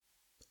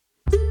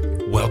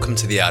Welcome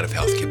to the Art of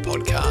Healthcare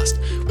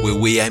podcast, where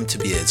we aim to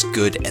be as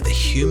good at the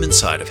human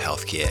side of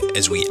healthcare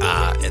as we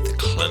are at the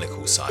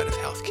clinical side of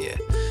healthcare.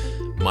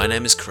 My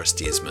name is Chris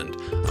Desmond.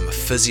 I'm a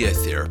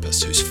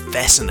physiotherapist who's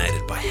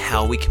fascinated by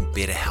how we can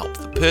better help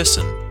the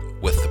person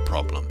with the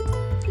problem.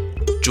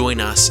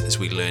 Join us as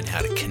we learn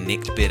how to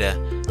connect better,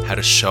 how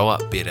to show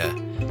up better,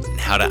 and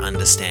how to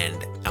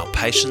understand our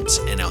patients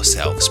and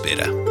ourselves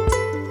better.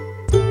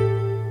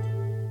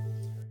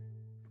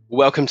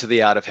 Welcome to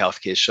the Art of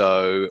Healthcare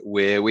show,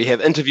 where we have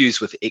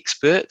interviews with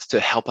experts to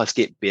help us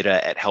get better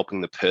at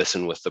helping the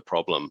person with the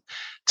problem.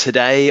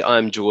 Today,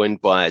 I'm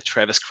joined by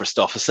Travis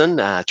Christopherson.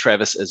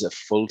 Travis is a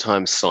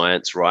full-time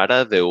science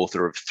writer, the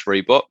author of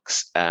 3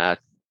 books,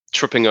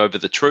 Tripping Over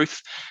the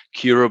Truth,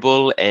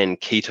 Curable,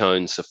 and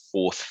Ketones, the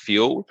Fourth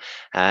Fuel.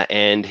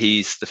 And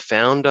he's the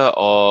founder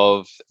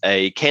of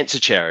a cancer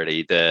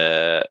charity,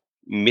 the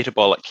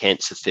Metabolic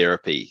Cancer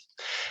Therapy.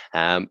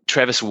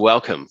 Travis,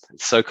 welcome.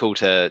 It's so cool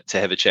to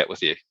have a chat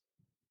with you.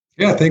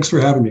 Yeah, thanks for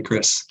having me,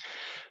 Chris.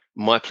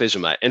 My pleasure,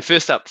 mate. And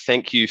first up,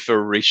 thank you for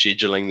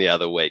rescheduling the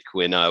other week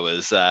when I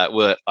was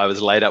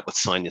laid up with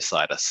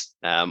sinusitis.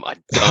 I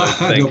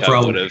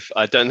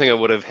don't think I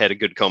would have had a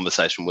good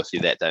conversation with you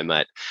that day,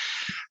 mate.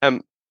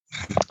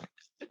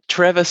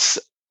 Travis,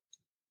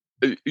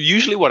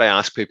 usually what I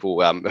ask people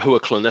who are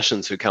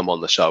clinicians who come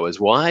on the show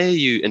is, why are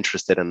you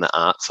interested in the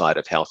art side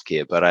of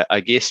healthcare? But I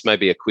guess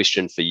maybe a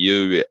question for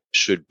you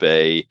should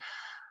be,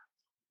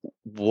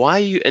 why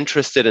are you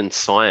interested in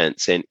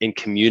science and in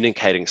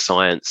communicating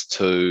science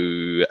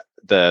to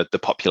the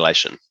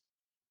population?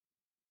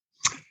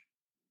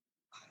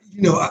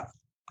 You know,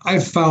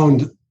 I've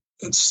found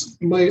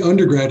my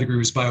undergrad degree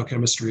was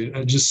biochemistry.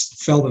 I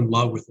just fell in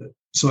love with it.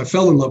 So I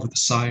fell in love with the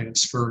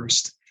science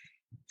first.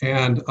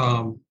 And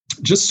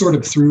just sort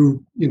of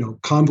through,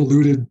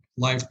 convoluted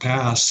life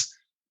paths,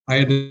 I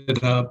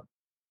ended up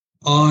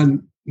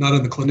not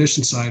on the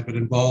clinician side, but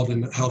involved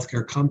in a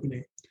healthcare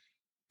company.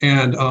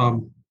 And,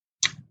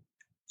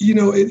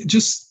 it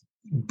just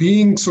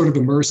being sort of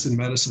immersed in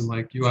medicine,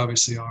 like you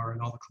obviously are,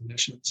 and all the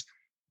clinicians,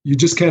 you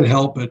just can't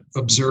help but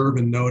observe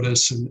and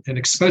notice, and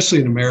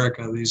especially in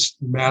America, these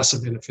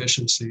massive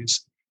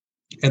inefficiencies.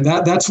 And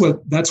that's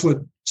what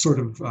sort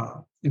of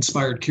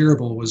inspired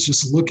Curable, was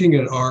just looking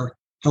at our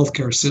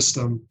healthcare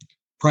system,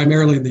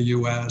 primarily in the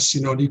US.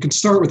 You can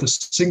start with a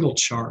single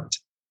chart.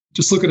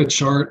 Just look at a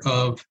chart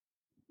of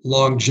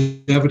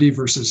longevity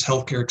versus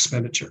healthcare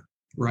expenditure,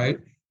 right?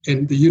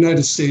 And the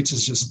United States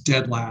is just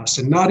dead last,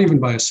 and not even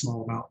by a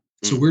small amount.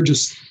 So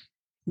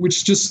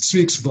which just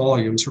speaks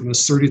volumes from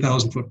this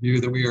 30,000 foot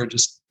view that we are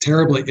just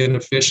terribly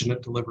inefficient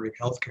at delivering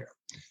healthcare.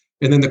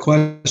 And then the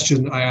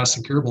question I asked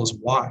in Curable is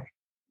why?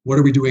 What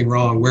are we doing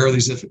wrong? Where are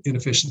these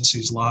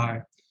inefficiencies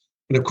lie?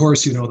 And of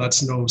course,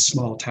 that's no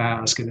small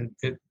task, and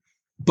it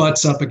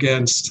butts up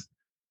against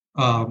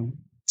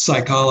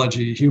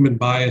psychology, human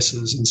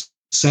biases,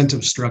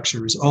 incentive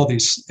structures, all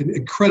these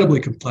incredibly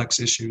complex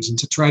issues. And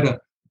to try to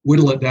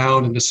whittle it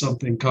down into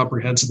something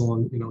comprehensible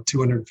in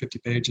 250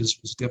 pages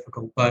was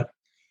difficult. But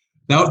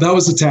that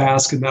was the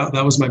task, and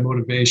that was my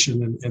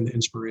motivation and the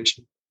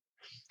inspiration.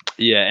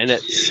 Yeah, and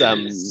it's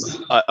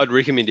I'd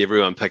recommend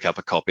everyone pick up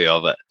a copy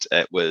of it.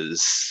 It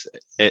was,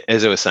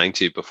 as I was saying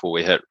to you before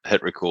we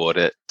hit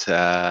record,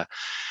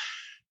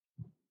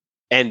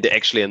 and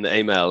actually in the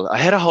email, I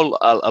had a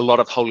lot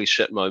of holy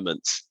shit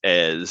moments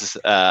as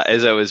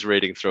I was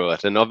reading through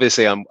it. And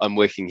obviously I'm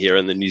working here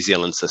in the New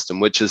Zealand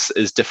system, which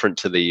is different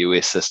to the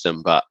US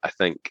system, but I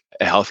think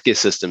healthcare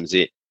systems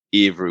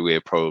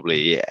everywhere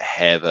probably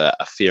have a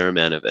fair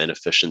amount of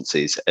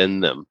inefficiencies in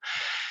them.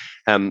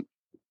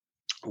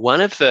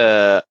 One of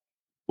the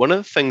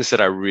things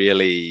that I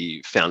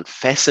really found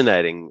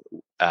fascinating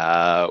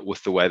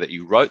with the way that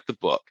you wrote the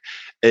book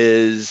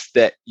is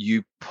that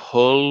you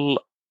pull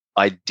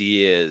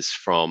ideas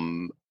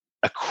from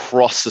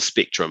across the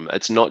spectrum.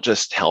 It's not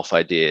just health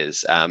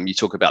ideas. You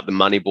talk about the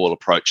Moneyball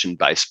approach in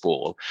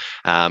baseball.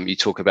 You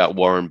talk about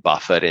Warren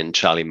Buffett and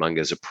Charlie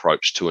Munger's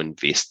approach to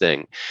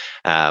investing.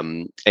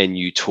 And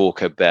you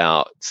talk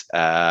about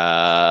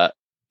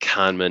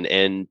Kahneman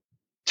and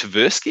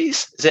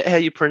Tversky's. Is that how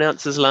you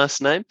pronounce his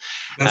last name?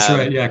 That's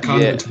right. Yeah,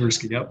 Kahneman and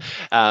Tversky.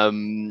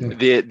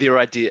 Yep. Their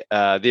idea,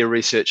 their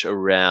research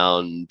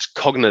around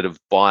cognitive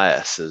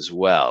bias as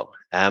well.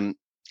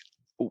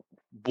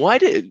 Why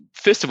did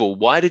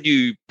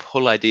you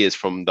pull ideas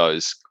from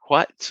those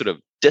quite sort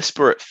of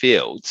disparate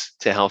fields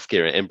to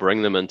healthcare and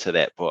bring them into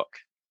that book?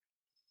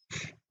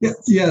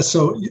 Yeah.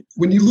 So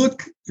when you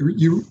look,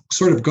 you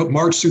sort of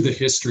march through the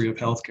history of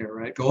healthcare,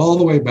 right? Go all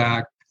the way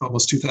back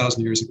almost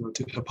 2,000 years ago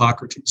to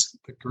Hippocrates,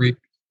 the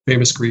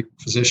famous Greek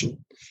physician.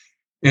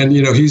 And,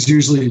 he's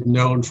usually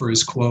known for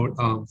his quote,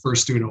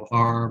 first do no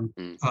harm.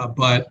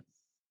 But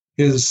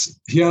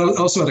he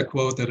also had a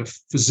quote that a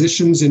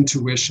physician's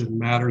intuition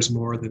matters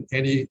more than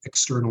any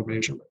external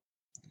measurement.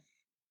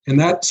 And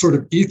that sort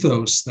of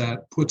ethos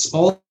that puts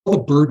all the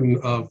burden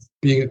of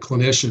being a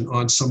clinician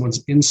on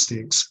someone's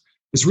instincts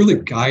is really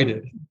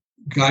guided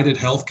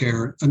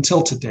healthcare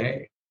until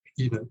today,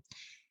 even.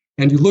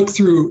 And you look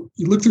through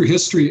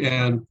history,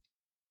 and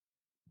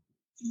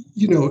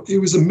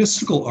it was a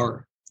mystical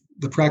art.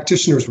 The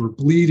practitioners were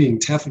bleeding,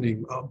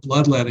 tephanying,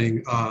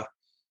 bloodletting,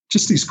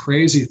 just these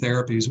crazy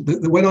therapies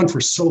that went on for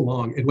so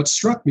long. And what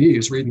struck me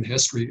as reading the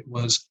history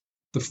was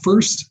the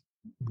first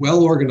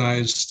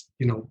well-organized,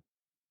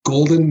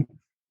 golden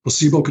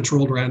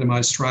placebo-controlled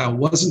randomized trial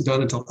wasn't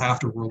done until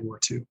after World War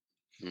II.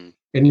 Mm.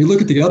 And you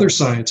look at the other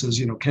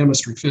sciences,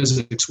 chemistry,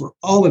 physics, were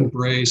all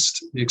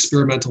embraced the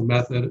experimental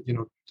method,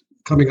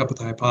 coming up with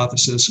a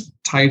hypothesis,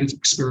 tight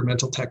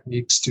experimental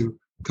techniques to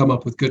come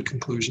up with good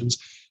conclusions.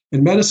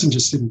 And medicine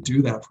just didn't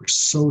do that for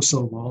so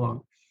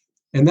long.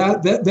 And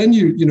that then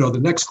the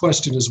next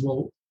question is,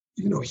 well,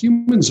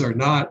 humans are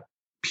not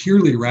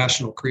purely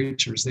rational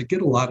creatures. They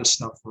get a lot of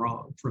stuff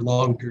wrong for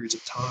long periods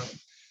of time.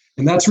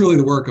 And that's really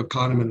the work of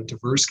Kahneman and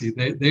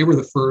Tversky. They were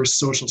the first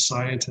social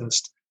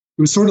scientists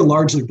who sort of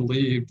largely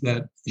believed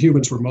that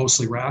humans were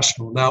mostly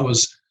rational. And that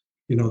was,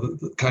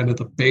 the kind of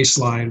the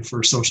baseline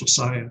for social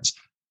science.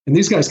 And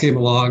these guys came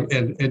along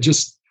and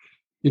just,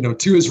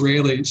 two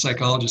Israeli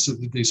psychologists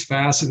did these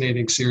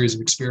fascinating series of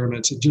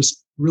experiments and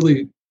just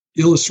really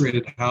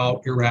illustrated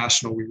how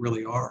irrational we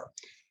really are.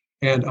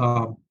 And,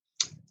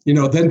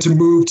 then to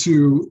move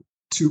to,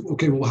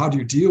 okay, well, how do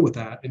you deal with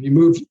that? And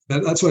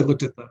that's why I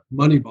looked at the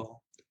Moneyball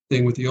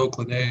thing with the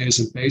Oakland A's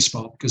and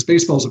baseball, because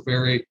baseball is a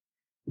very,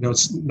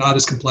 it's not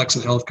as complex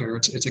as healthcare.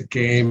 It's a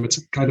game.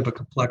 It's kind of a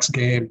complex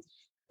game.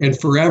 And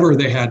forever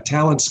they had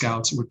talent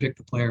scouts who would pick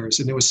the players.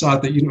 And it was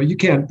thought that, you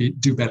can't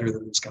do better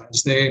than these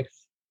guys. They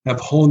have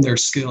honed their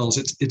skills.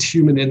 It's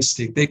human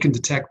instinct. They can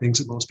detect things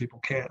that most people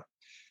can't.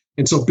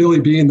 And so Billy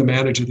Beane, the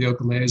manager of the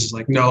Oakland A's, is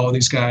like, no,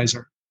 these guys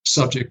are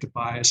subject to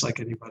bias like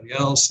anybody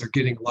else. They're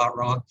getting a lot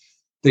wrong.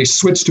 They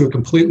switched to a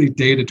completely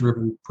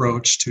data-driven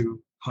approach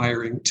to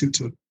hiring,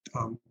 to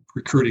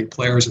recruiting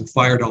players, and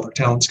fired all their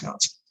talent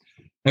scouts.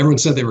 Everyone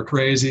said they were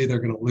crazy. They're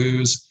going to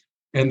lose.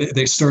 And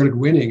they started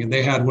winning, and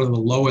they had one of the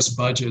lowest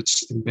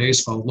budgets in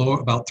baseball,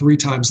 about 3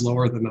 times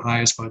lower than the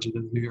highest budget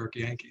in the New York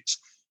Yankees.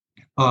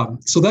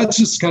 So that's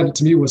just kind of,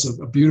 to me, was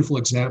a beautiful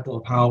example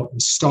of how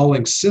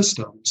installing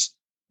systems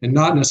and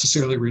not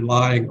necessarily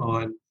relying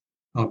on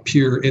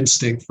pure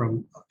instinct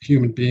from a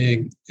human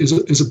being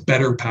is a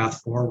better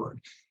path forward.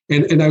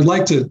 And I'd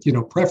like to,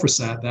 preface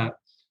that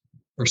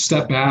or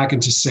step back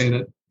and just say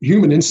that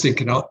human instinct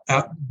can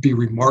be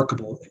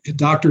remarkable.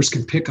 Doctors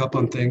can pick up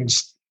on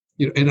things,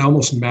 in an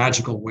almost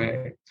magical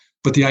way.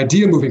 But the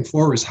idea moving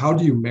forward is, how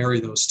do you marry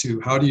those two?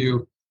 How do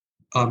you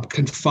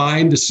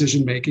confine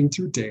decision-making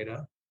through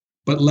data,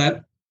 but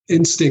let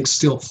instinct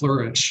still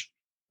flourish?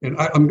 And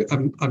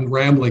I'm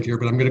rambling here,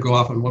 but I'm going to go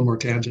off on one more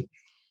tangent.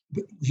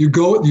 You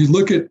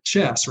look at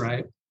chess,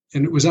 right?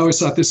 And it was always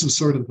thought this was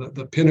sort of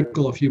the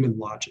pinnacle of human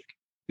logic.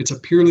 It's a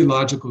purely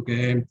logical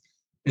game.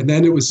 And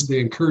then it was the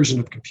incursion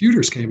of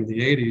computers came in the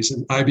 80s,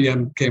 and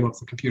IBM came up with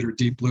the computer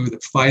Deep Blue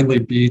that finally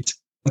beat,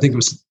 I think it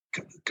was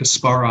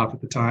Kasparov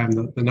at the time,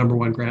 the number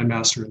one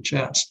grandmaster in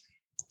chess.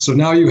 So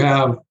now you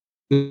have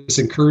this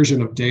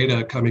incursion of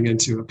data coming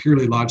into a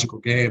purely logical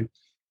game.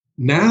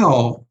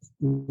 Now,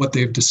 what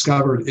they've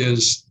discovered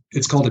is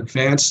it's called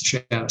advanced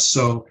chess.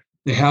 So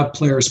they have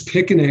players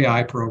pick an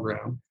AI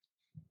program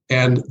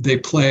and they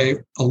play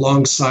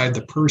alongside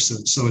the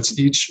person. So it's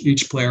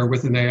each player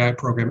with an AI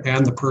program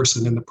and the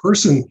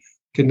person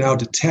can now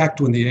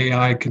detect when the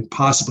AI can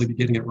possibly be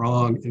getting it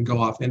wrong and go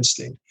off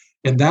instinct.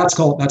 And that's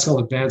called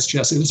advanced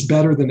chess. It is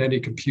better than any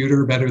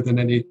computer, better than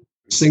any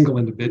single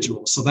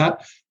individual. So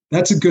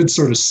that's a good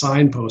sort of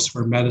signpost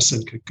where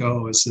medicine could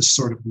go, is this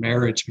sort of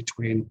marriage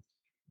between,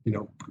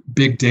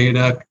 big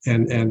data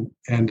and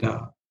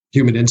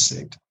human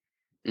instinct.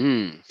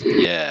 You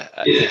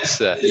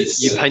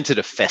painted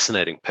a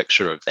fascinating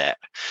picture of that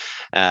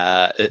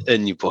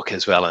in your book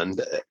as well,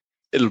 and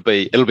it'll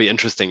be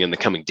interesting in the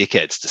coming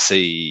decades to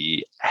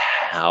see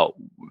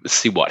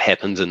what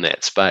happens in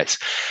that space.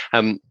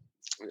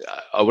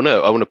 I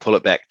want to pull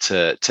it back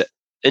to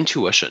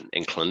intuition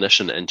and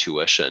clinician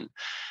intuition.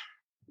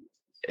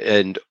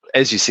 And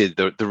as you said,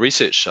 the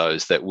research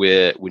shows that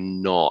we're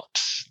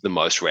not the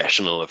most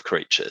rational of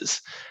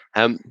creatures.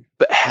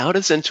 But how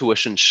does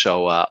intuition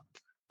show up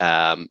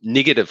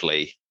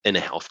negatively in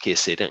a healthcare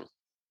setting?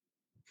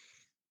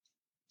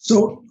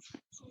 So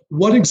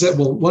one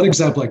example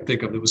I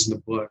think of that was in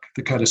the book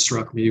that kind of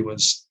struck me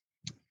was,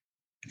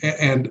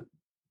 and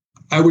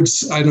I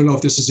don't know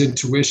if this is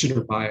intuition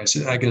or bias.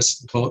 I guess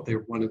both, they're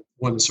one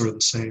is sort of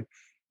the same.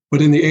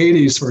 But in the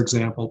 80s, for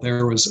example,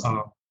 there was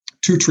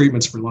 2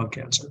 treatments for lung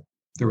cancer.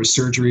 There was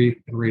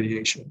surgery and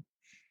radiation.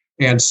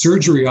 And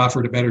surgery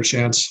offered a better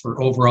chance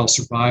for overall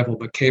survival,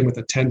 but came with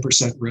a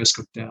 10% risk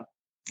of death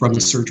from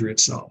the surgery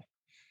itself.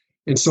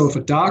 And so if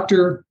a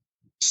doctor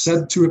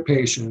said to a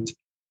patient,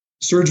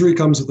 surgery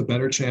comes with a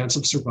better chance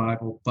of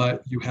survival,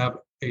 but you have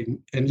a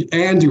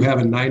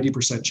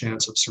 90%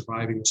 chance of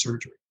surviving the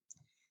surgery,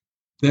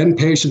 then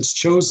patients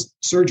chose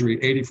surgery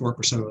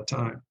 84% of the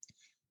time.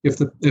 If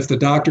the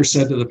doctor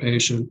said to the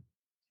patient,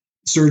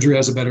 surgery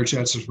has a better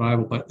chance of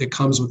survival, but it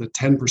comes with a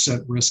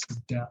 10% risk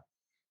of death.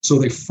 So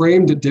they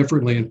framed it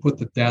differently and put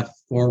the death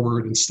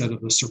forward instead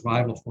of the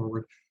survival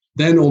forward.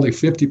 Then only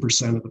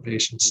 50% of the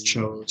patients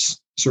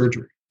chose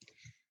surgery.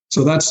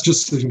 So that's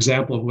just an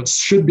example of what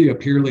should be a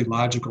purely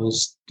logical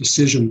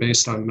decision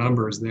based on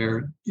numbers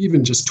there,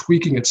 even just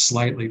tweaking it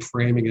slightly,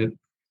 framing it,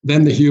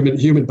 then the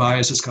human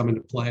biases come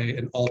into play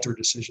and alter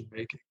decision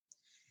making.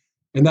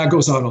 And that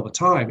goes on all the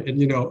time. And,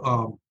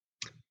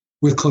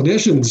 with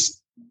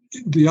clinicians,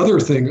 the other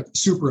thing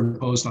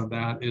superimposed on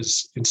that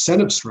is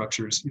incentive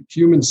structures.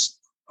 Humans,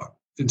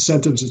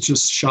 incentives, it's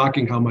just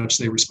shocking how much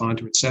they respond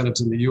to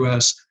incentives. In the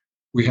US,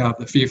 we have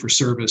the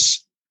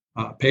fee-for-service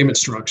payment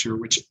structure,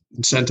 which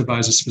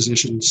incentivizes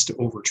physicians to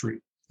overtreat.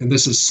 And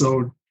this is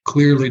so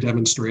clearly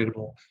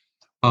demonstrable.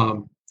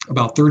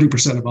 About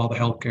 30% of all the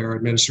healthcare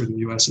administered in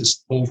the US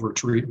is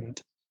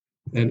overtreatment.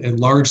 And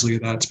largely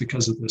that's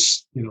because of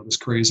this, this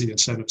crazy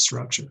incentive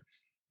structure.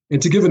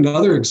 And to give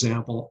another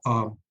example,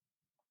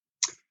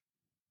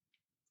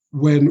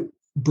 when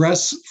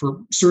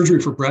surgery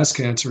for breast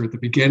cancer at the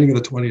beginning of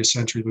the 20th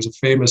century, there was a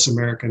famous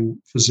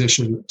American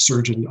physician,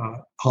 surgeon,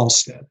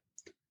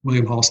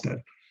 William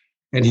Halsted.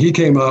 And he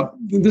came up,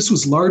 this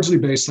was largely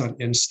based on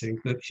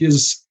instinct, that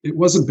it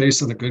wasn't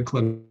based on a good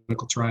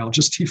clinical trial,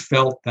 just he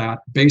felt that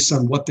based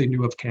on what they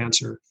knew of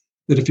cancer,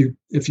 that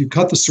if you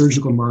cut the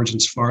surgical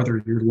margins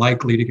farther, you're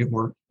likely to get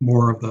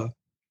more of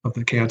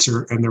the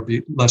cancer and there'll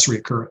be less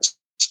reoccurrence.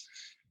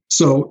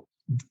 So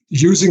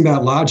using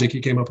that logic, he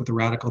came up with the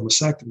radical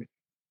mastectomy,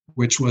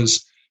 which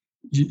was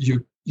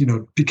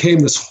became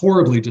this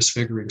horribly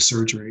disfiguring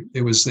surgery.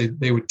 It was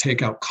they would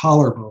take out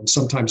collarbones,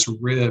 sometimes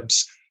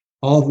ribs,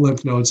 all the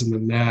lymph nodes in the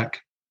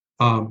neck,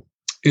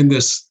 in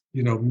this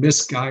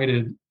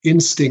misguided,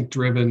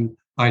 instinct-driven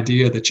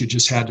idea that you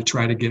just had to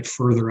try to get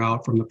further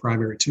out from the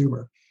primary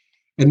tumor.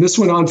 And this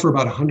went on for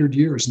about 100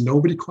 years.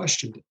 Nobody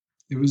questioned it.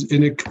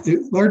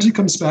 It largely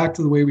comes back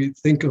to the way we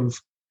think of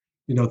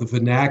the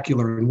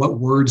vernacular and what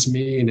words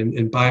mean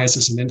and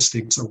biases and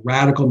instincts. A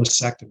radical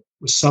mastectomy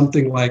was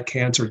something like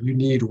cancer. You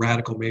need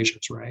radical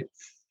measures, right?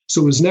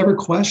 So it was never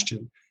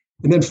questioned.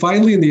 And then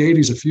finally in the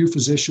 80s, a few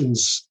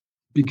physicians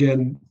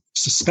began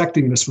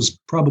suspecting this was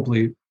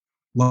probably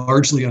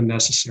largely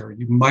unnecessary.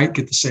 You might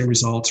get the same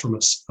results from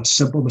a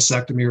simple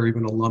mastectomy or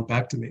even a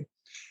lumpectomy.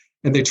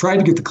 And they tried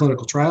to get the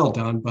clinical trial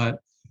done, but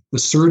the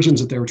surgeons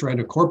that they were trying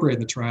to incorporate in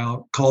the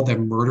trial called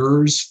them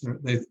murderers.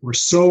 They were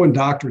so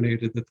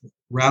indoctrinated that the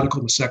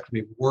radical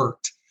mastectomy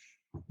worked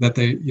that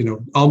they,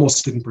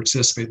 almost didn't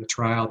participate in the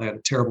trial. They had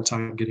a terrible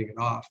time getting it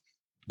off.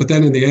 But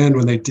then in the end,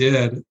 when they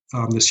did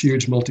this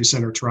huge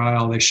multi-center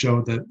trial, they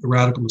showed that the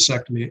radical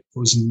mastectomy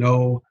was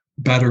no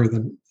better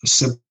than a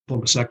simple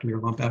mastectomy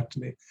or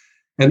lumpectomy.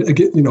 And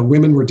again,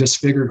 women were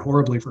disfigured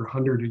horribly for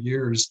 100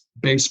 years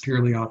based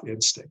purely off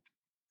instinct.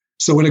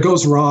 So when it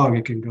goes wrong,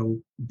 it can go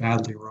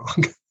badly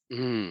wrong.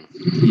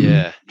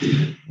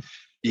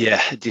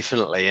 Yeah,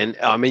 definitely. And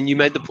I mean, you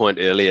made the point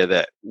earlier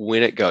that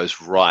when it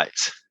goes right,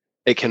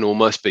 it can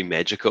almost be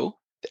magical,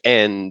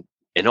 and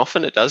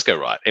often it does go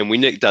right. And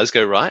when it does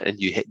go right, and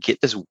you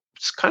get this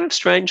kind of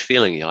strange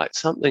feeling, you're like,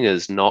 something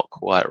is not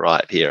quite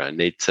right here. I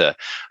need to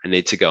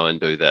go and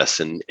do this,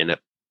 and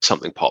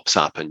something pops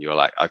up, and you're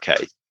like,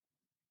 okay,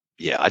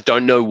 yeah, I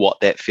don't know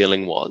what that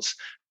feeling was,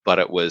 but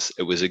it was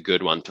a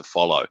good one to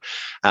follow.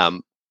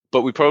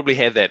 But we probably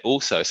have that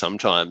also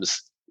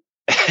sometimes.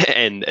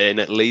 And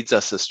it leads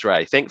us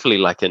astray. Thankfully,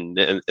 like in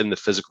the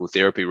physical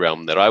therapy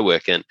realm that I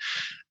work in,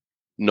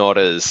 not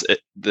as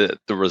the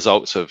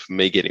results of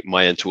me getting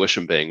my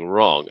intuition being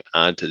wrong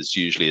aren't as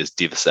usually as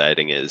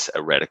devastating as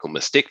a radical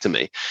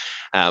mastectomy.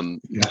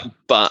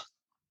 But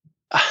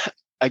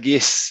I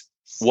guess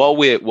while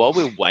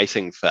we're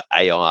waiting for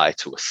AI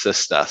to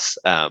assist us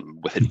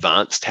with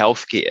advanced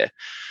healthcare,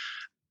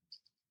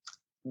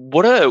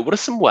 what are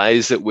some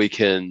ways that we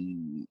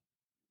can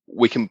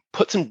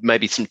put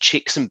maybe some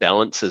checks and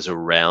balances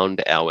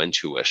around our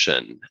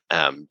intuition,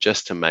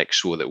 just to make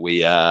sure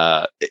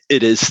that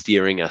it is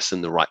steering us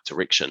in the right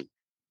direction?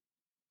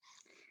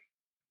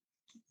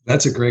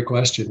 That's a great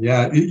question.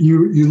 Yeah,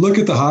 you look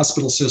at the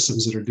hospital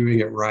systems that are doing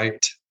it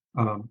right.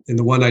 And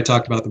the one I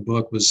talked about in the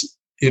book was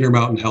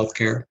Intermountain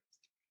Healthcare.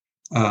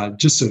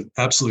 Just an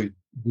absolutely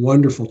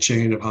wonderful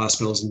chain of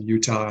hospitals in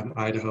Utah and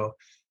Idaho.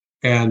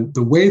 And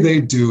the way they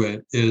do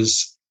it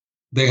is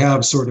they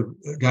have sort of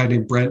a guy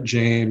named Brent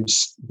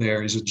James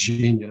there. He's a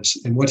genius.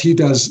 And what he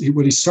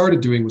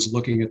started doing was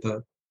looking at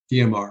the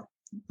EMR,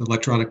 the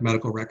electronic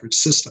medical record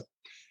system.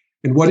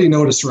 And what he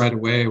noticed right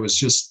away was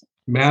just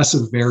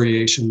massive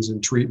variations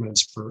in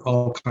treatments for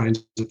all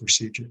kinds of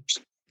procedures,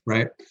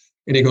 right?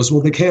 And he goes,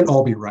 well, they can't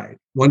all be right.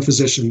 One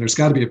physician, there's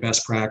got to be a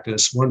best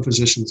practice. One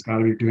physician's got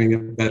to be doing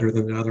it better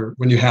than the other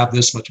when you have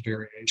this much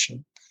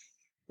variation.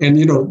 And,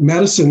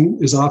 medicine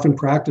is often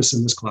practiced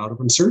in this cloud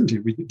of uncertainty.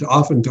 We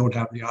often don't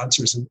have the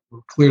answers, and we're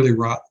clearly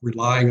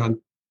relying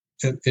on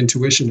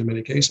intuition in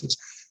many cases.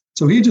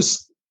 So he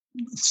just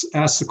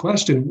asked the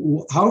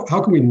question, how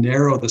can we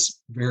narrow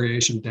this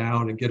variation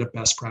down and get a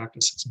best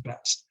practice that's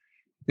best?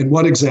 And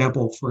one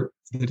example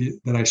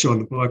that I show in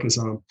the book is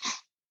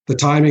the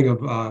timing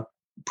of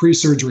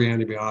pre-surgery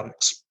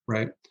antibiotics,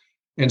 right?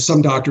 And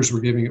some doctors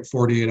were giving it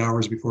 48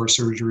 hours before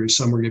surgery.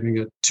 Some were giving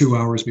it 2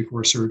 hours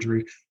before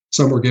surgery.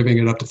 Some were giving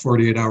it up to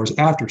 48 hours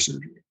after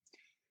surgery.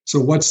 So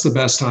what's the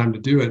best time to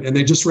do it? And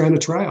they just ran a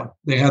trial.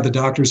 They had the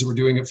doctors that were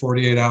doing it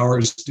 48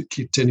 hours to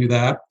continue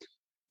that,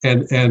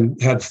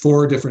 and had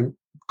 4 different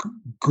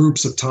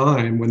groups of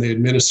time when they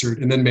administered,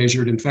 and then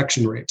measured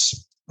infection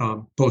rates,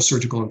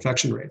 post-surgical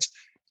infection rates.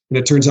 And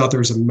it turns out there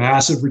was a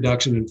massive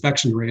reduction in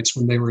infection rates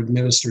when they were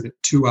administered at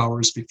 2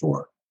 hours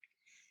before.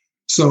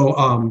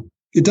 So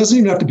it doesn't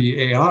even have to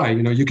be AI.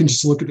 You can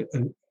just look at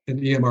an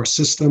EMR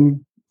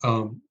system,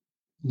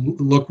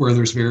 look where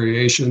there's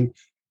variation,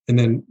 and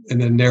then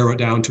narrow it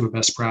down to a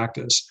best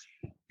practice.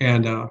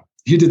 And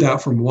he did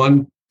that from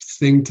one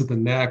thing to the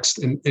next,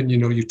 and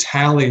you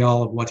tally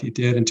all of what he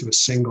did into a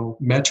single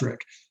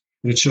metric,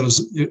 and it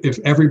shows if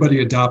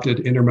everybody adopted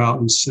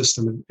Intermountain's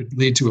system, it'd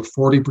lead to a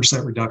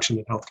 40% reduction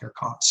in healthcare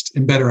costs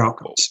and better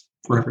outcomes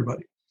for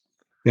everybody.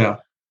 Yeah,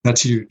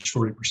 that's huge.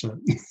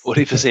 40%.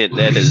 40%.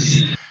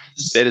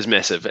 That is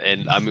massive,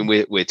 and I mean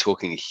we're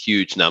talking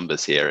huge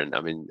numbers here, and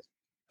I mean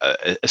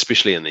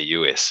especially in the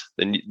US,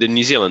 the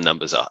New Zealand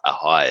numbers are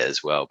high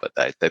as well, but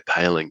they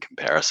pale in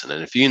comparison.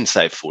 And if you can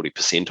save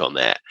 40% on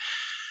that,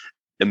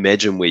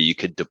 imagine where you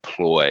could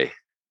deploy.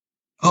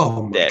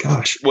 Oh my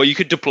gosh! Well, you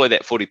could deploy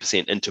that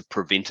 40% into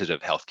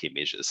preventative healthcare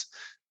measures.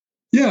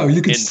 Yeah,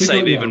 you could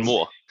save even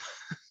more.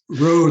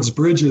 Roads,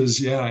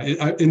 bridges, yeah.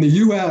 In the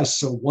U.S.,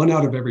 so 1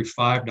 out of every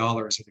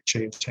 $5 if it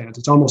changed hands,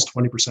 it's almost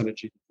 20% of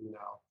GDP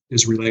now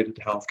is related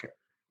to healthcare.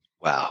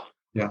 Wow.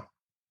 Yeah.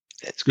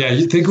 That's crazy. Yeah,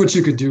 you think what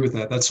you could do with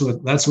that. That's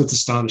what's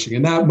astonishing.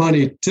 And that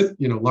money,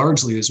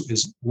 largely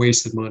is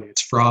wasted money.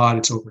 It's fraud.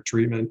 It's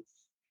overtreatment.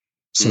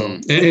 So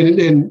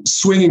and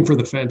swinging for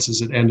the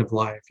fences at end of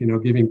life.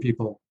 Giving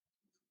people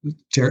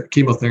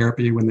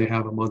chemotherapy when they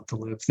have a month to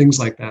live. Things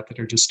like that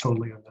are just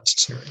totally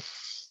unnecessary.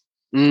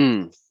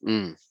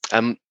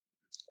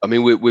 I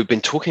mean, we've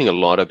been talking a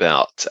lot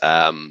about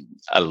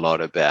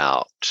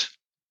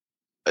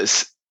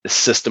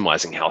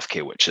systemizing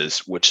healthcare, which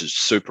is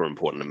super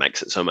important and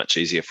makes it so much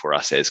easier for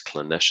us as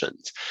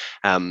clinicians.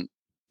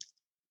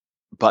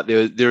 But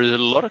there is a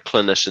lot of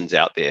clinicians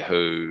out there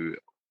who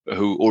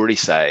already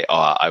say,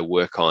 "Oh, I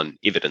work on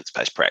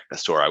evidence-based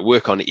practice," or "I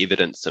work on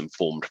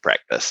evidence-informed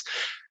practice."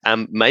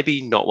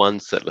 Maybe not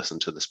ones that listen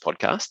to this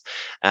podcast,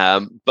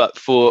 but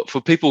for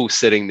people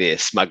sitting there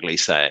smugly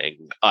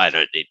saying, "I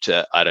don't need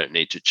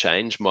to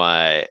change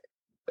my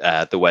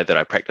the way that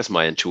I practice.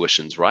 My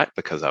intuition's right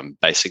because I'm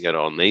basing it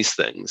on these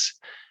things."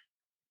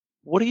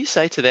 What do you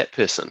say to that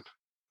person?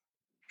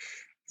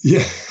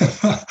 Yeah,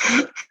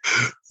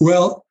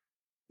 well,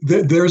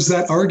 there's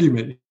that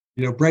argument.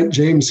 Brent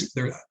James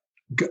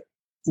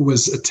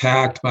was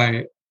attacked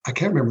by, I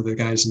can't remember the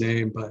guy's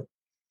name, but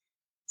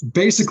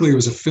basically it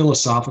was a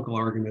philosophical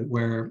argument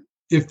where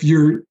if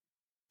you're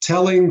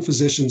telling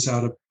physicians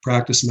how to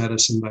practice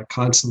medicine by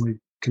constantly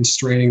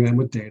constraining them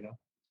with data,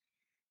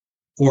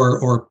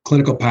 or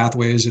clinical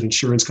pathways that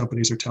insurance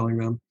companies are telling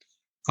them,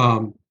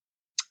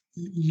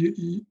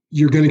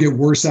 you're going to get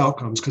worse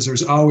outcomes, because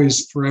there's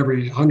always, for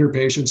every 100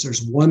 patients,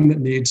 there's one that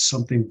needs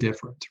something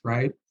different,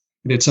 right?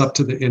 And it's up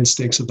to the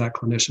instincts of that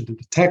clinician to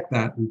detect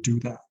that and do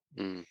that.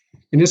 And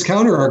his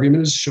counter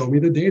argument is, show me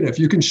the data. If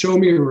you can show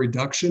me a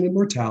reduction in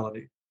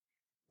mortality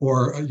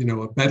or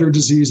a better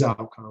disease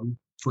outcome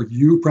for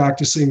you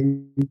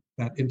practicing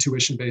that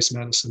intuition-based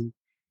medicine,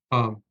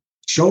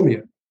 show me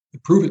it,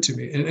 prove it to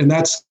me. And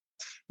that's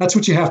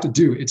what you have to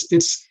do.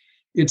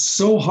 It's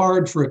so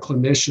hard for a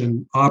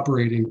clinician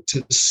operating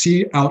to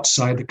see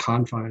outside the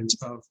confines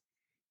of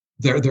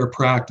their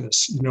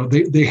practice.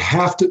 They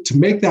have to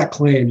make that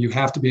claim. You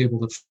have to be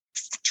able to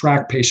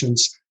track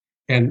patients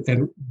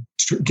and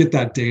get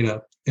that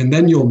data, and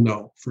then you'll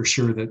know for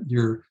sure that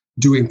you're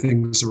doing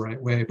things the right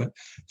way. But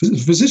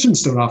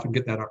physicians don't often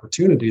get that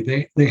opportunity.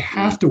 They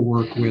have to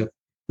work with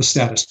the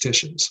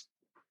statisticians,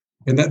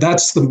 and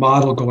that's the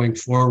model going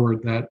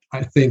forward that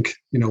I think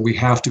we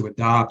have to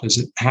adopt. Is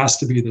it has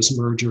to be this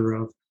merger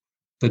of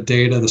the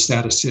data, the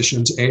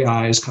statisticians,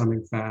 AI is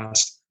coming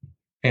fast,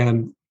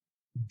 and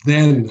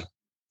then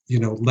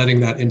letting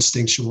that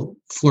instinctual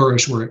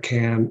flourish where it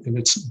can and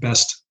it's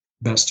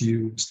best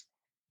used.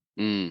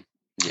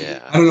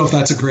 Yeah, I don't know if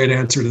that's a great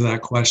answer to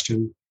that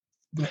question.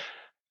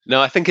 No,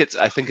 I think it's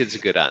a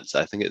good answer.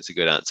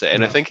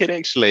 And I think it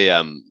actually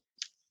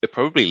it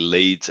probably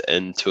leads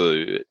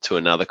into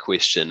another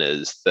question,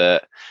 is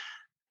that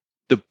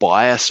the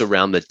bias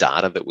around the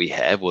data that we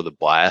have, or the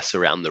bias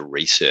around the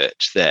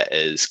research that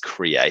is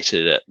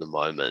created at the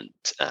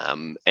moment.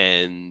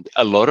 And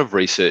a lot of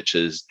research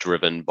is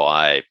driven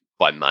by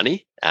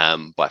money,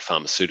 by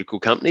pharmaceutical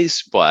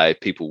companies, by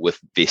people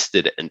with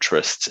vested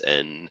interests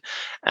in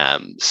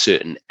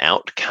certain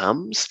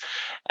outcomes.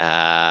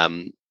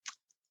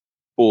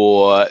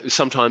 Or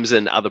sometimes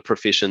in other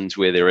professions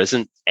where there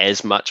isn't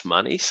as much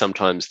money,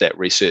 sometimes that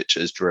research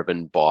is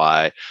driven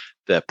by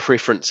the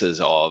preferences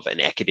of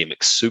an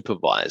academic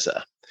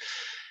supervisor.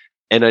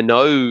 And I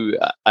know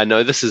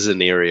this is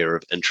an area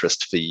of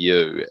interest for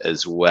you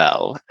as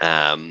well.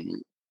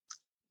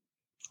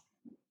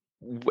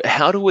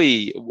 How do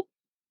we?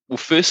 Well,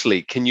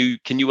 firstly, can you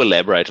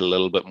elaborate a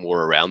little bit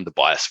more around the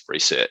bias of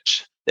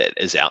research? that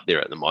is out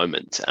there at the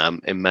moment,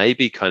 and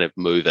maybe kind of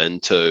move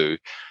into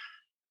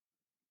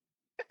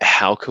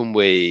how can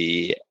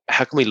we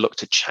look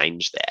to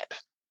change that?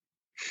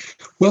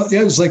 Well,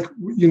 yeah, it's like,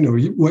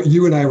 what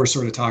you and I were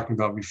sort of talking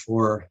about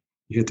before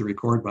you hit the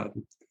record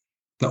button,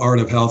 the art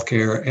of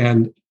healthcare.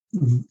 And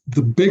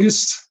the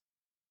biggest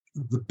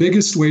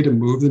way to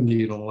move the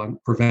needle on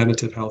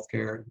preventative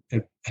healthcare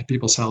and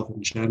people's health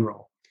in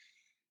general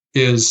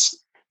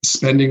is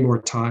spending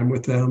more time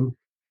with them.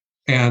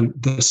 And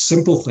the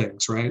simple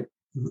things, right?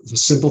 The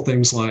simple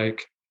things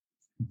like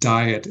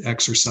diet,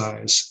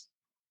 exercise,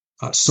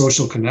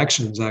 social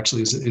connections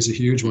actually is a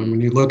huge one. When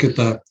you look at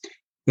the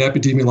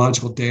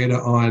epidemiological data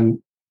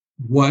on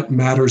what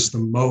matters the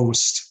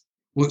most,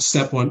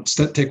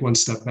 take one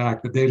step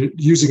back. The data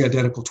using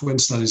identical twin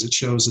studies, it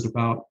shows that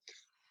about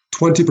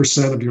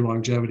 20% of your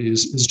longevity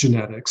is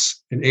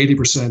genetics and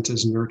 80%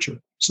 is nurture.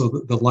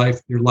 So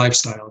your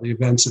lifestyle, the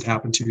events that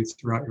happen to you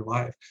throughout your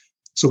life.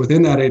 So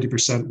within that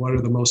 80%, what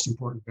are the most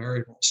important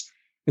variables?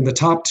 And the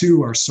top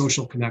two are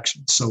social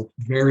connections. So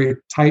very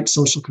tight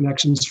social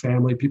connections,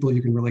 family, people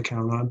you can really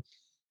count on.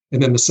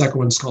 And then the second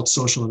one is called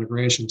social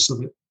integration. So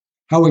that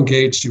how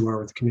engaged you are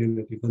with the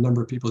community, the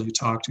number of people you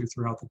talk to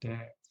throughout the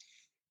day.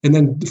 And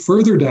then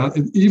further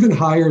down, even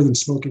higher than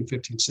smoking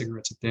 15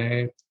 cigarettes a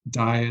day,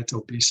 diet,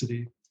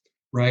 obesity,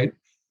 right?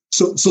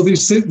 So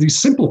these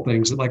simple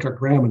things that, like our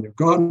grandma knew,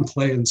 go out and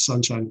play in the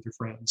sunshine with your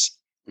friends.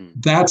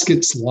 That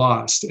gets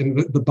lost. And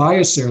the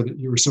bias there that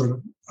you were sort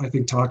of, I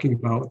think, talking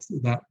about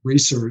with that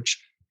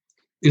research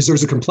is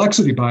there's a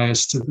complexity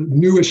bias to the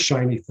newest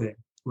shiny thing,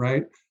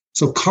 right?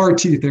 So CAR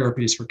T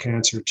therapies for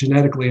cancer,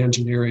 genetically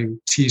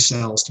engineering T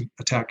cells to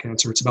attack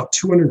cancer, it's about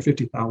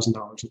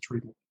 $250,000 a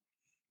treatment.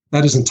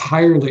 That is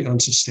entirely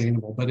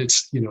unsustainable, but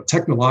it's,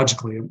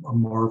 technologically a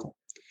marvel.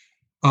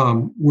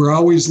 We're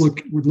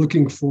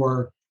looking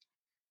for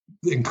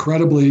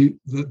incredibly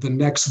the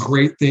next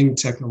great thing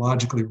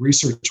technologically,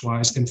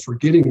 research-wise, and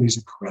forgetting these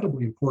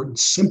incredibly important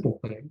simple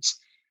things.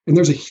 And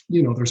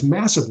there's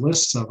massive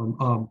lists of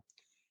them.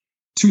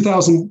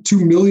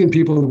 2 million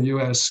people in the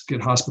U.S.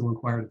 get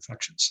hospital-acquired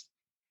infections.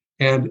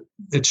 And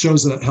it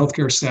shows that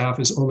healthcare staff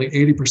is only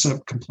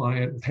 80%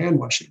 compliant with hand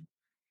washing.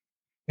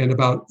 And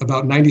about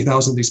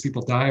 90,000 of these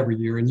people die every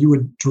year. And you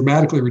would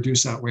dramatically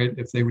reduce that rate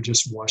if they would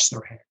just wash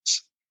their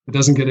hands. It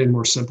doesn't get any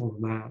more simple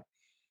than that.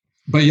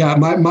 But yeah,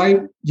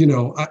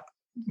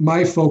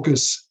 my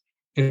focus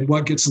and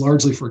what gets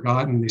largely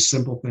forgotten, these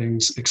simple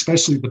things,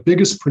 especially the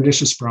biggest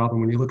pernicious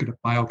problem when you look at a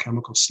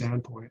biochemical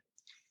standpoint,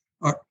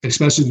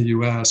 especially in the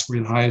US,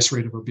 where the highest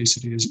rate of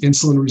obesity is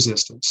insulin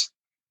resistance.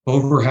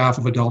 Over half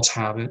of adults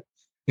have it.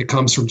 It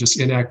comes from just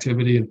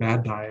inactivity and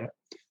bad diet.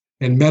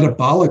 And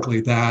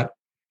metabolically, that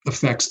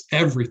affects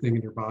everything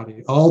in your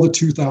body. All the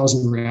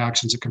 2,000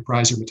 reactions that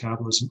comprise your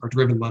metabolism are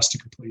driven less to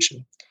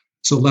completion.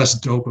 So less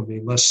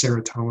dopamine, less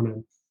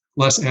serotonin,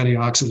 less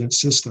antioxidant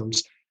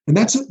systems. And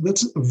that's a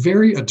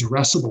very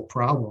addressable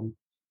problem.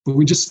 But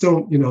we just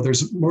don't,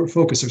 there's more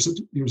focus.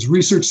 There's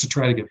research to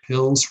try to get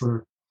pills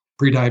for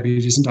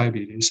prediabetes and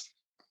diabetes,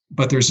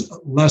 but there's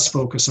less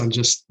focus on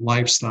just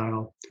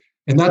lifestyle.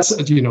 And that's,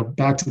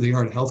 back to the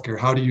art of healthcare.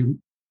 How do you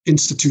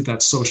institute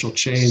that social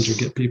change and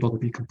get people to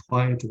be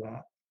compliant to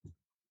that?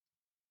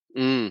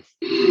 Do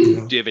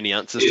you have any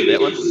answers to that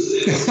one?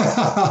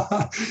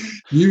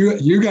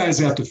 You guys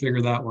have to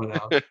figure that one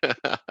out.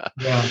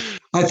 Yeah,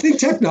 I think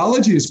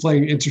technology is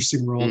playing an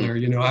interesting role there.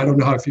 I don't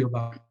know how I feel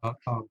about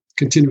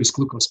continuous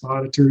glucose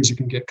monitors. You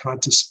can get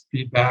conscious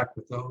feedback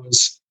with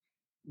those,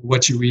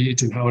 what you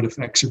eat and how it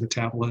affects your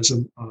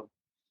metabolism. But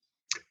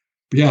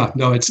yeah,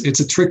 no, it's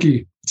a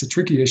tricky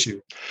issue.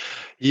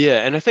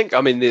 Yeah, and I think,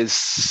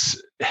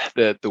 there's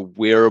the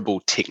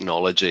wearable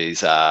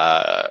technologies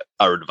are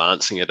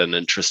advancing at an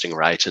interesting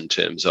rate in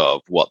terms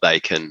of what they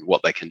can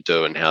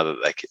do and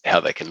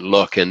how they can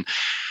look. And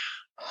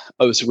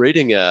I was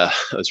reading a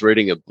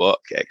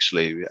book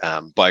actually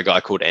by a guy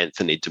called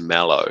Anthony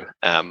DeMello.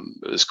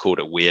 It was called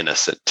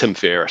Awareness. And Tim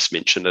Ferriss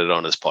mentioned it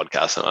on his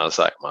podcast, and I was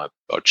like,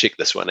 I'll check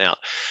this one out.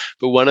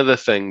 But one of the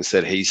things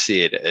that he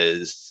said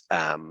is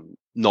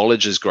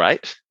knowledge is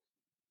great,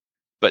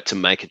 but to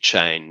make a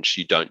change,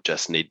 you don't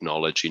just need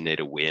knowledge, you need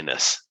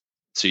awareness.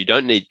 So you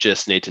don't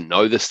just need to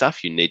know the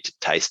stuff, you need to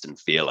taste and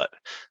feel it.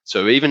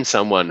 So even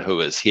someone who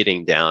is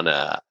heading down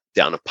a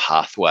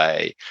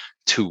pathway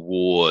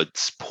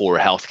towards poor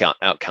health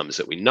outcomes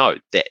that we know,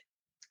 that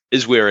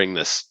is wearing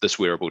this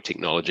wearable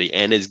technology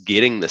and is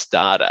getting this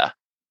data,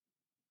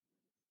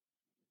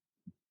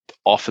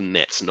 often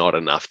that's not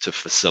enough to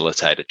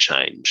facilitate a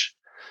change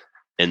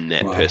in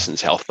that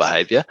person's health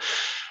behavior.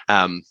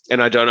 And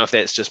I don't know if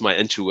that's just my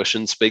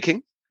intuition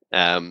speaking,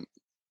 but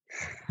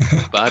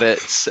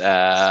it's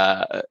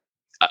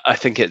I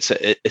think it's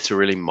a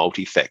really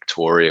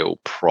multifactorial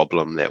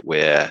problem that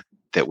we're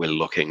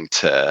looking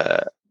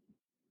to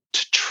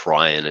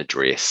try and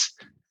address.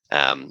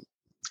 And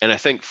I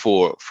think if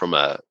we're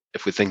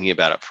thinking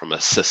about it from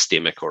a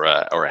systemic or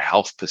a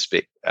health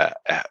perspective,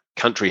 a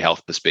country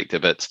health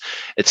perspective, it's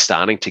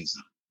starting to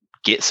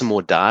get some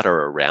more data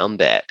around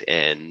that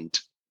and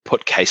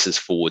put cases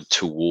forward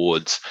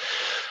towards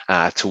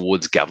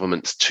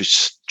governments to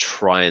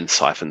try and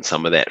siphon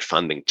some of that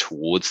funding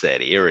towards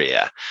that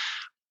area.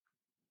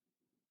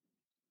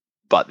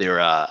 But there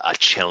are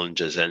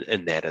challenges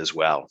in that as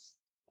well.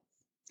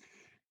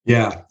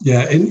 Yeah.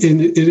 And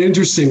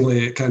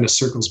interestingly, it kind of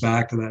circles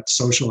back to that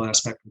social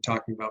aspect we were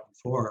talking about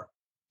before.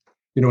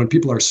 When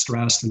people are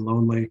stressed and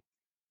lonely,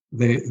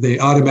 they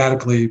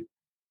automatically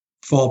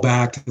fall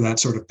back to that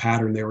sort of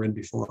pattern they were in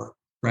before,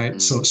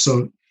 right?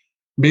 So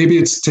maybe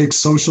it takes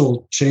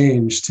social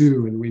change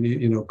too, and we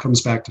need,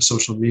 comes back to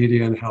social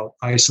media and how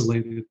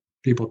isolated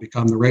people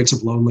become. The rates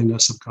of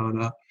loneliness have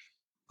gone up.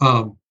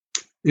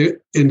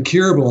 In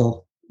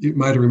Curable, you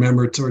might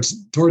remember towards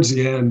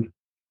the end,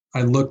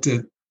 I looked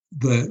at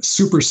the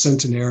super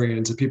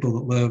centenarians, the people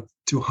that live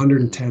to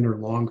 110 or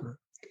longer.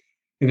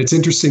 And it's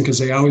interesting because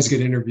they always get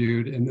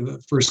interviewed, and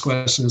the first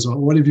question is, well,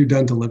 what have you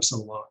done to live so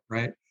long,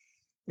 right?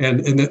 And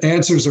the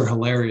answers are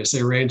hilarious.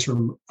 They range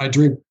from, I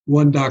drink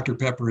 1 Dr.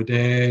 Pepper a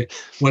day.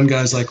 One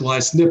guy's like, well, I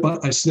snip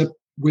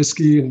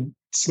whiskey and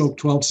smoke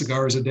 12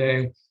 cigars a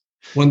day.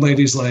 One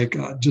lady's like,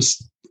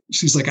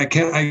 she's like,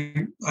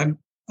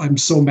 I'm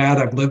so mad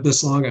I've lived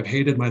this long. I've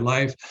hated my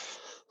life.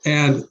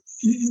 And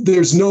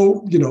there's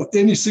no,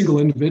 any single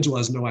individual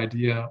has no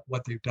idea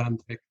what they've done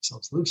to make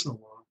themselves live so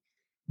long.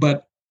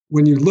 But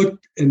when you look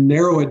and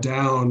narrow it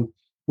down,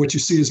 what you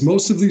see is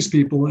most of these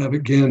people have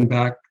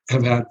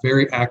had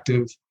very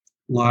active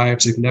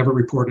lives. They've never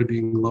reported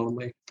being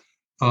lonely.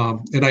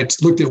 And I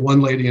looked at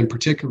one lady in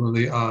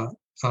particularly,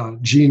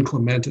 Jean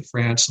Clement at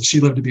France. So she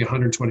lived to be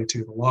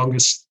 122, the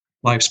longest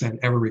lifespan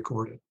ever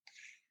recorded.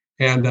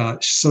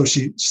 And so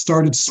she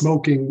started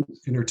smoking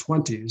in her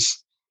 20s,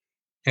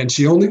 and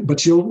she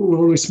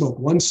only smoke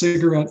 1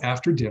 cigarette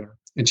after dinner.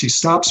 And she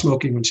stopped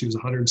smoking when she was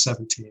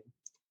 117.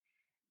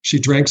 She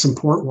drank some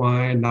port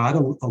wine, not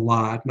a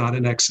lot, not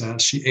in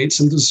excess. She ate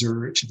some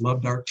dessert. She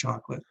loved dark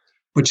chocolate.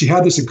 But she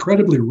had this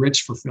incredibly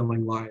rich,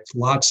 fulfilling life,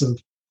 lots of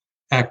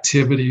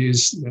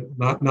activities,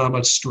 not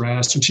much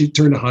stress. When she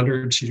turned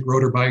 100, she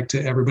rode her bike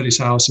to everybody's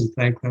house and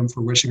thanked them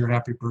for wishing her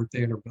happy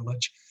birthday in her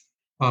village.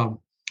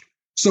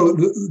 So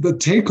the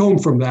take home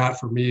from that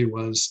for me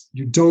was,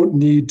 you don't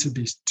need to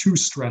be too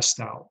stressed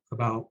out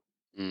about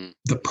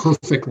the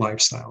perfect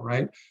lifestyle,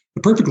 right?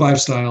 The perfect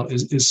lifestyle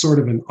is sort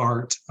of an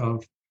art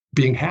of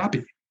being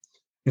happy.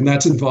 And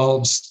that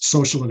involves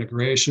social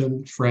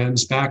integration,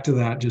 friends, back to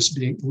that, just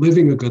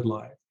living a good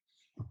life.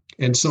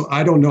 And so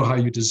I don't know how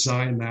you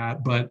design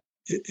that, but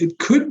it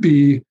could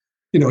be,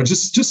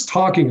 just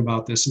talking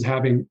about this and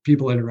having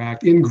people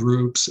interact in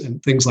groups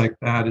and things like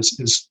that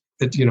is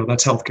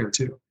that's healthcare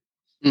too.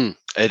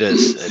 It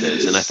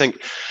is. And I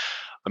think,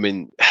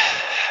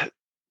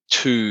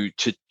 to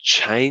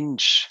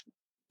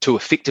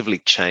effectively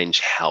change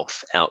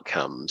health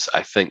outcomes,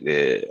 I think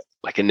it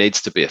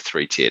needs to be a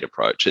 3-tiered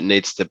approach. It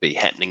needs to be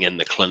happening in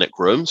the clinic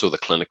rooms or the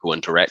clinical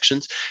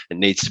interactions. It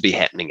needs to be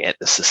happening at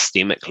the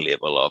systemic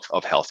level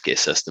of healthcare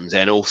systems.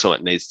 And also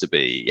it needs to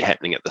be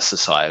happening at the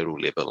societal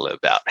level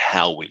about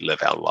how we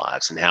live our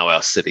lives and how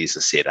our cities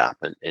are set up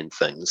and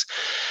things.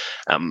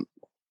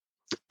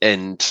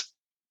 And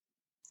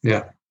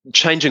yeah,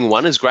 changing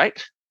one is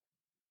great,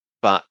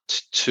 but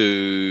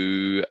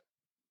to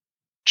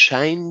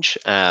change,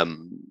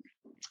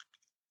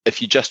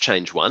 if you just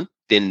change one,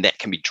 then that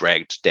can be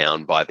dragged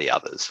down by the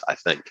others, I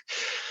think.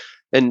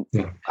 And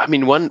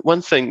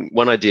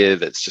one idea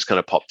that's just kind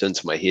of popped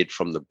into my head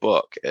from the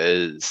book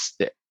is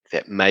that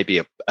maybe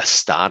a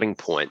starting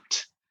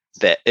point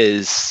that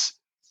is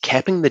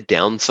capping the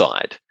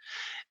downside.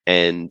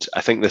 And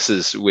I think this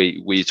is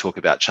we talk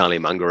about Charlie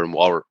Munger and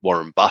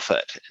Warren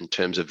Buffett in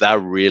terms of they're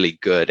really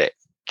good at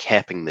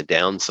capping the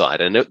downside.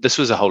 And this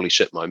was a holy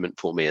shit moment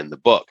for me in the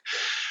book.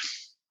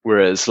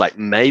 Whereas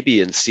maybe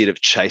instead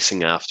of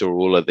chasing after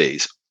all of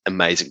these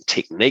amazing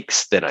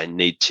techniques that I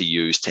need to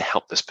use to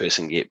help this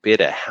person get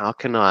better, how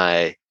can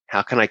I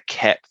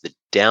cap the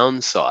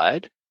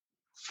downside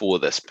for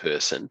this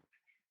person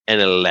and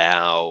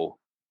allow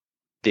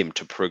them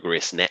to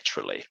progress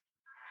naturally?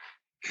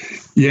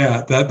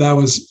 Yeah, that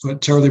was what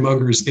Charlie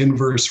Munger's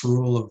inverse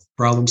rule of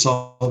problem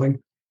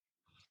solving.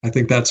 I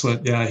think that's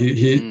what,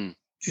 he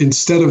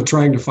instead of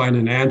trying to find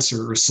an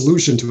answer or a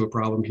solution to a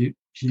problem,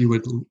 he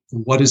would,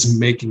 what is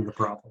making the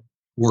problem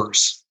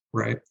worse,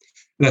 right?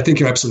 And I think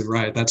you're absolutely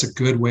right. That's a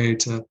good way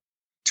to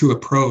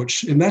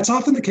approach. And that's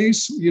often the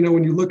case,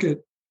 when you look at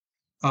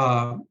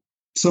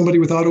somebody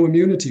with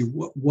autoimmunity,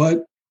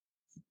 what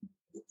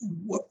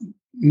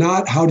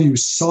not how do you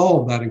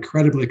solve that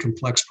incredibly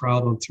complex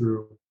problem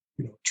through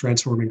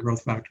transforming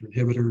growth factor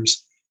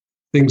inhibitors,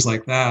 things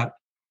like that.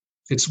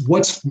 It's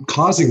what's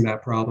causing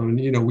that problem.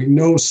 And, we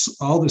know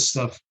all this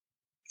stuff,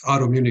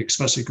 autoimmunity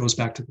especially, goes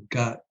back to the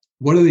gut.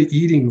 What are they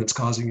eating that's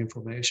causing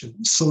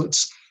inflammation? So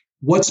it's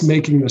what's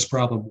making this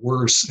problem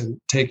worse and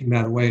taking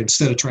that away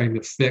instead of trying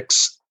to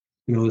fix,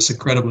 this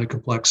incredibly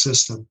complex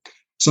system.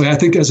 So I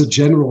think as a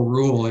general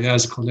rule,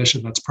 as a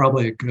clinician, that's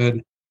probably a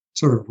good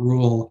sort of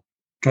rule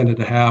kind of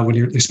to have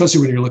especially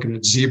when you're looking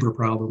at zebra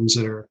problems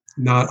that are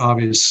not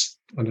obvious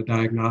on a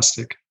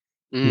diagnostic,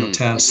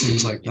 test,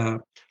 things like that.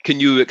 Can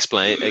you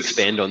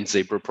expand on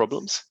zebra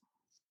problems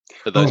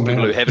for those Oh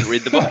people who man. haven't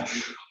read the book?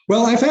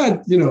 Well, I've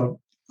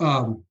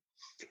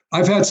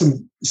had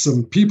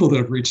some people that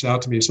have reached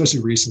out to me,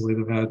 especially recently,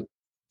 that have had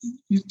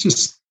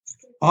just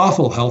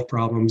awful health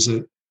problems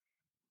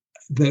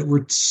that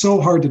were so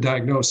hard to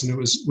diagnose. And it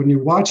was, when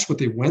you watched what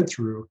they went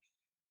through,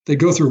 they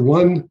go through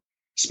one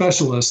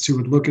specialist who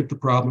would look at the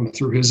problem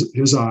through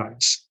his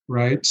eyes,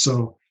 right?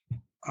 So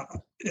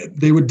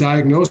they would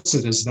diagnose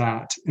it as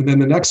that. And then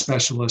the next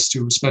specialist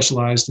who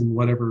specialized in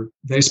whatever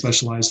they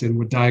specialized in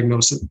would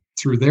diagnose it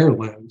through their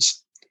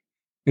lens.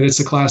 And it's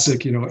a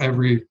classic,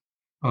 every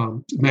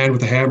man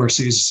with a hammer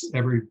sees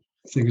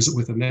everything is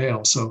with a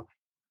nail. So,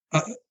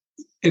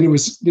 and it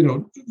was,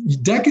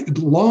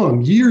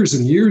 long years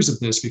and years of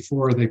this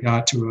before they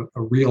got to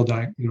a real,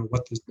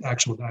 what the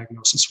actual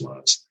diagnosis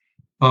was.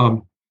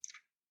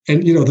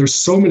 And there's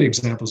so many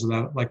examples of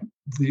that, like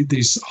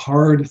these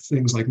hard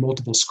things like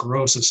multiple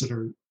sclerosis that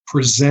are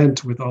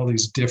present with all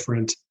these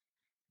different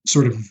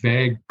sort of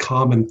vague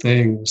common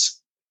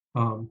things.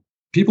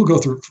 People go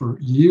through for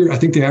years. I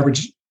think the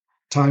average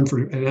time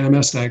for an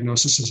MS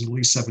diagnosis is at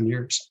least 7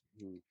 years.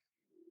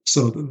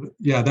 So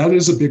yeah, that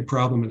is a big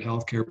problem in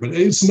healthcare, but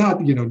it's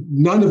not,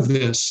 none of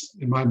this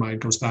in my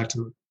mind goes back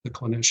to the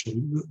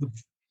clinician. The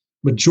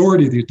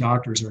majority of these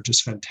doctors are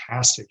just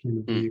fantastic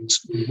human beings,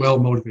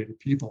 well-motivated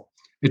people.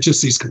 It's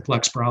just these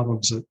complex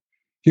problems that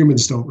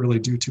humans don't really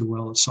do too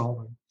well at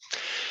solving.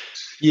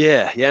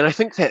 Yeah. And I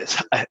think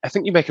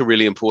you make a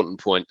really important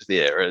point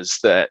there, is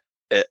that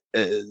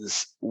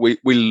we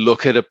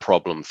look at a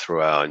problem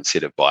through our own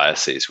set of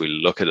biases. We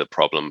look at a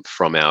problem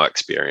from our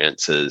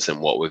experiences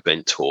and what we've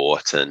been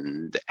taught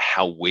and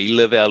how we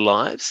live our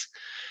lives.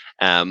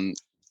 And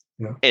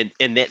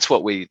that's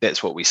what we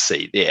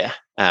see there.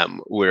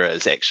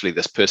 Whereas actually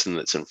this person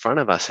that's in front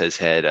of us has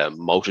had a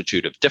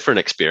multitude of different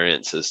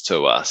experiences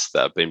to us.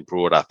 They've been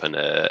brought up in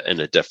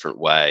a different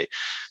way.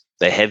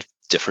 They have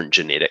different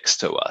genetics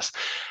to us.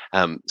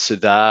 So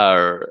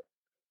they're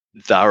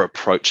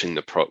approaching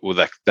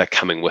they're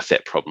coming with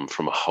that problem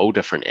from a whole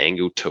different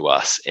angle to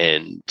us.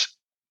 And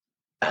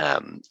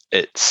I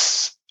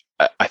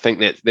think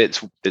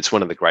that's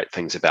one of the great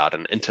things about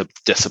an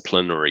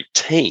interdisciplinary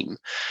team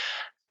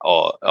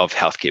of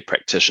healthcare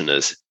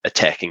practitioners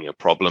attacking a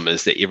problem,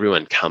 is that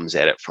everyone comes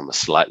at it from a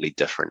slightly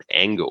different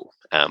angle.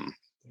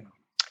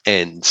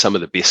 And some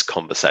of the best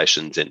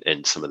conversations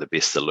and some of the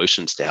best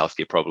solutions to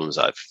healthcare problems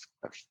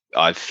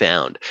I've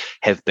found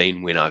have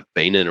been when I've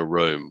been in a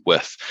room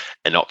with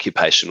an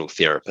occupational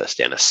therapist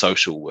and a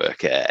social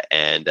worker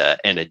and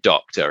a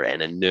doctor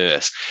and a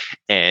nurse,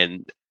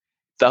 and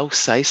they'll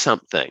say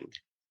something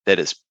that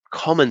is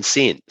common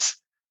sense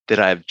that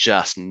I've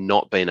just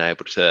not been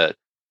able to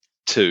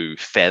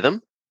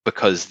fathom,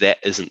 because that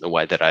isn't the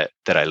way that I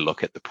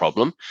look at the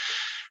problem.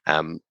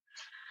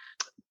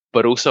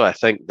 But also I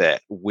think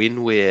that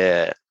when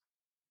we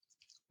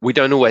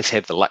don't always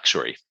have the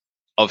luxury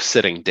of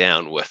sitting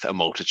down with a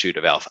multitude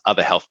of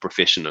other health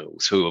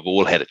professionals who have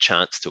all had a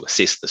chance to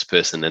assess this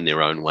person in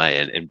their own way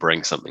and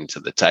bring something to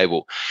the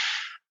table.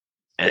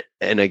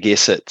 And I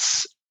guess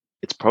it's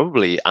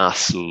probably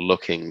us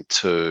looking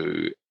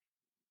to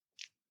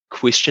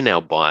question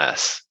our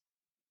bias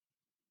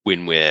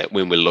when we're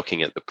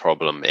looking at the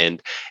problem,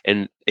 and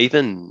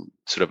even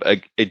sort of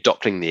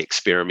adopting the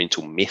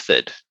experimental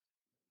method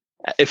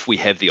if we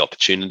have the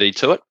opportunity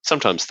to it.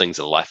 Sometimes things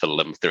in life are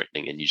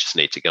limb-threatening and you just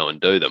need to go and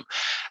do them.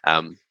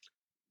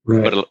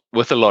 Right. But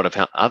with a lot of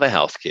other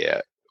healthcare,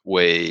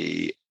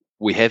 we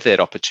have that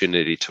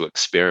opportunity to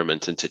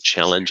experiment and to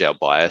challenge our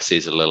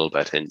biases a little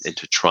bit and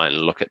to try and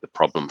look at the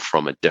problem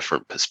from a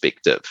different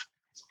perspective.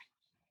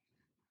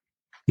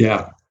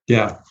 Yeah.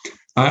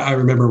 I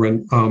remember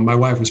when my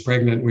wife was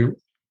pregnant, we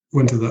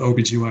went to the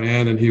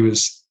OBGYN and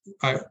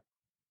I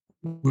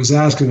was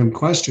asking him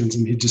questions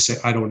and he'd just say,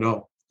 I don't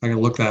know. I can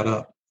look that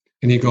up.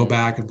 And he'd go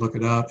back and look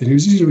it up. And I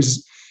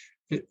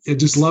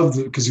just loved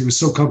it because he was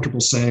so comfortable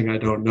saying, I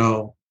don't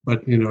know,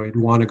 but he'd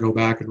want to go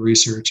back and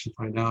research and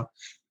find out.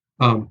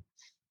 I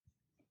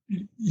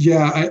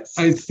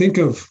think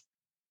of,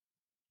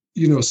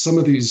 some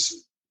of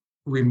these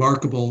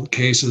remarkable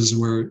cases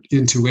where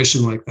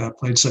intuition like that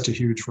played such a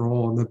huge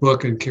role. In the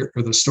book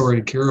or the story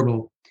in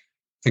Curable,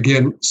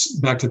 again,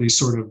 back to these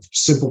sort of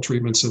simple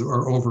treatments that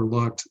are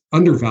overlooked,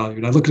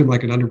 undervalued. I look at them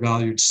like an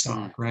undervalued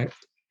stock, right?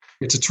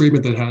 It's a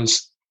treatment that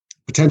has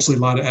potentially a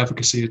lot of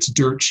efficacy. It's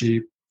dirt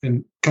cheap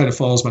and kind of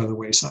falls by the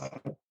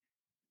wayside,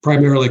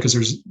 primarily because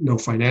there's no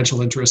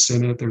financial interest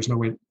in it. There's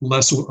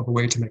less of a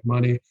way to make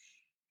money.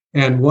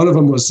 And one of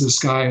them was this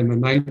guy in the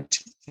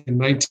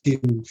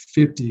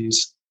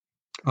 1950s,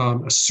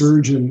 a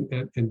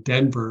surgeon in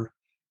Denver.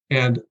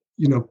 And,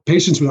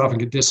 patients would often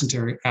get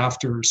dysentery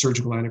after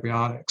surgical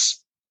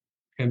antibiotics.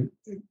 And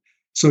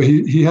so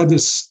he had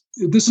this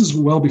is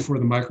well before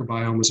the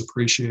microbiome was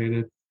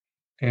appreciated.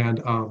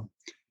 And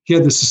he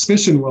had the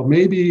suspicion, well,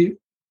 maybe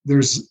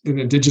there's an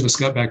indigenous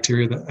gut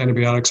bacteria that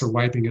antibiotics are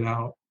wiping it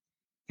out.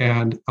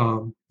 And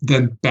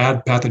then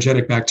bad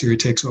pathogenic bacteria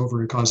takes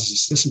over and causes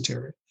this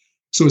dysentery.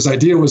 So his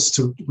idea was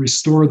to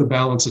restore the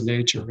balance of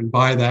nature. And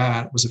by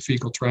that was a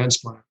fecal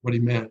transplant, what he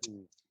meant.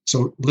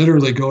 So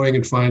literally going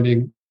and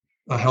finding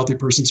a healthy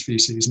person's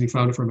feces, and he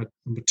found it from a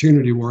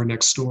maternity ward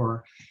next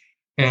door,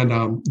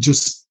 and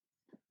just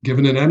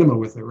giving an enema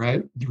with it,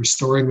 right?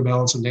 Restoring the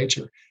balance of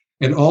nature.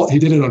 And he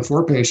did it on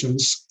 4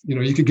 patients.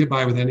 You could get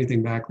by with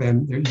anything back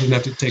then. You didn't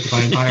have to take it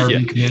by an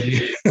IRB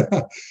committee.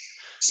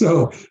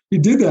 So he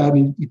did that,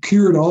 and he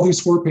cured all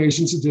these 4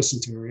 patients of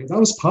dysentery. That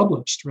was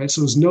published, right?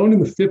 So it was known in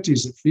the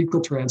 50s that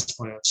fecal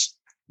transplants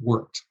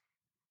worked.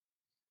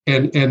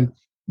 And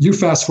you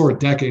fast forward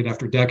decade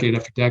after decade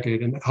after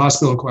decade, and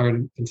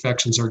hospital-acquired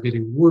infections are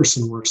getting worse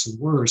and worse and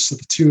worse, to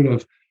the tune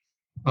of,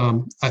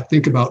 I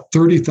think about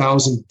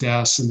 30,000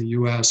 deaths in the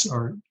U.S.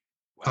 are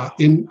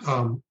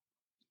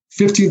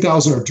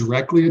 15,000 are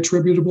directly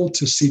attributable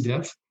to C.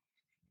 diff,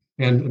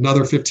 and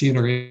another 15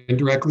 are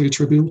indirectly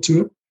attributable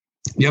to it.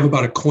 You have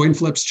about a coin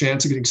flip's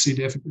chance of getting C.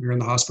 diff if you're in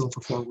the hospital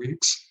for 4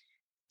 weeks.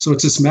 So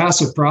it's this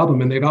massive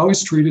problem, and they've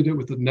always treated it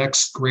with the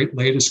next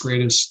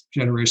greatest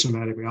generation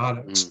of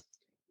antibiotics,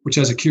 which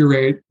has a cure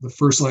rate, the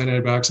first-line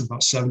antibiotics, of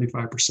about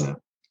 75%.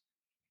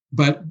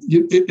 But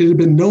it had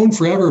been known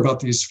forever about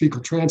these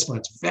fecal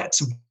transplants. Vets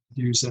have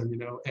used them,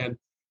 and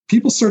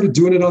people started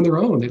doing it on their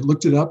own. They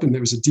looked it up, and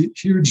there was a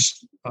huge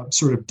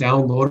sort of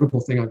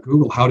downloadable thing on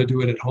Google, how to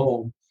do it at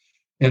home.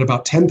 And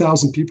about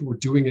 10,000 people were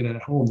doing it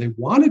at home. They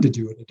wanted to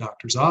do it in a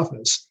doctor's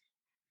office,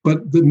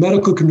 but the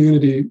medical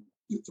community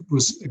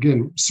was,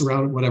 again,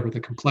 surrounded, whatever,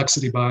 the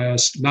complexity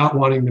bias, not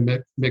wanting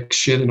to mix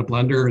shit in a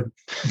blender and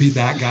be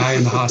that guy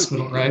in the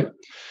hospital, right?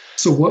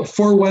 So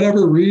for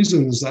whatever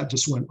reasons, that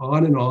just went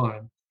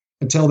on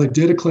until they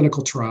did a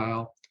clinical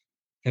trial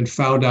and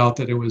found out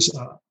that it was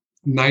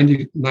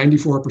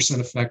 94%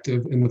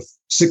 effective, and the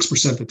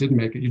 6% that didn't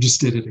make it, you just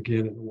did it again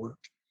and it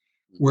worked.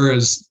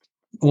 Whereas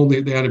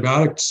only the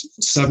antibiotics,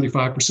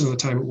 75% of the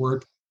time it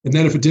worked. And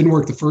then if it didn't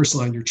work the first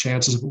line, your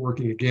chances of it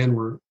working again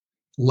were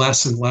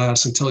less and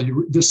less, until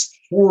this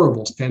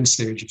horrible end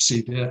stage of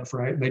C. diff,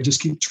 right? And they just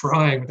keep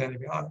trying with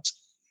antibiotics.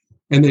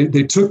 And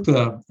they took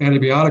the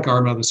antibiotic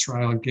arm out of this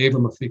trial and gave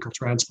them a fecal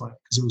transplant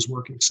because it was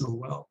working so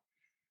well.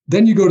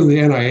 Then you go to the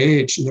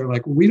NIH and they're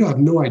like, well, we have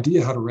no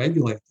idea how to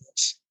regulate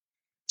this.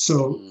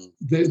 So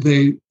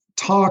they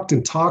talked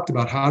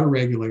about how to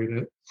regulate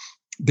it.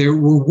 They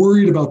were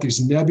worried about these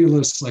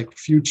nebulous, like,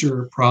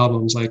 future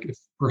problems, like if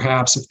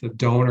the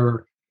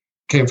donor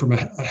came from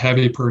a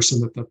heavy person,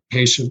 that the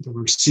patient, the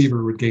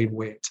receiver, would gain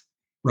weight,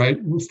 right?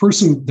 A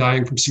person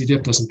dying from C.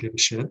 diff doesn't give a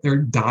shit. They're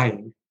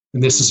dying,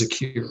 and this is a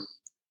cure.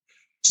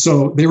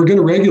 So they were going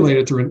to regulate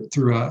it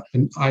through an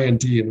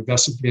IND, an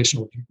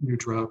investigational new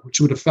drug,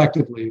 which would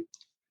effectively,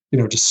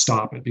 just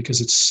stop it,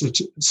 because it's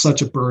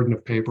such a burden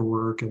of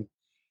paperwork.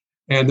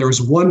 And there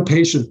was one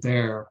patient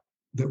there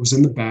that was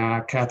in the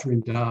back,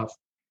 Catherine Duff,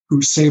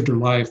 who saved her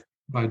life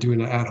by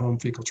doing an at-home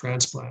fecal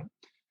transplant.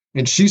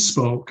 And she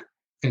spoke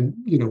and,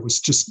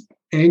 was just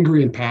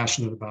angry and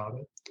passionate about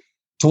it,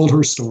 told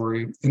her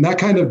story. And that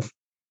kind of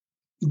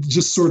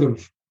just sort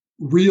of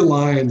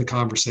realigned the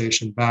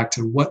conversation back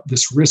to what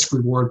this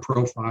risk-reward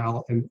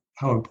profile and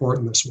how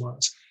important this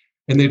was.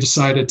 And they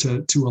decided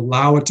to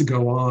allow it to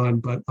go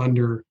on, but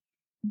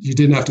you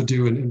didn't have to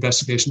do an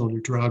investigational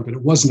new drug, but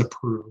it wasn't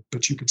approved,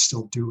 but you could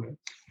still do it.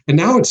 And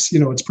now it's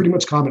pretty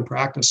much common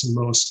practice in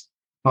most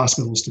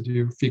hospitals to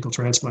do fecal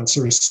transplants.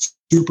 There's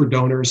super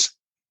donors,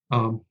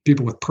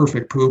 people with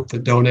perfect poop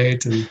that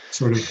donate, and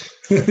sort of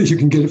you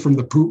can get it from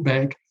the poop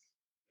bank.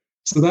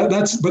 So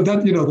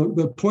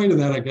the point of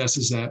that, I guess,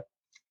 is that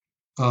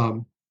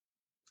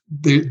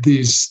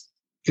these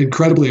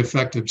incredibly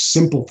effective,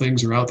 simple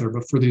things are out there,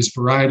 but for these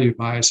variety of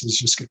biases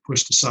just get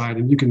pushed aside,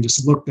 and you can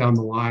just look down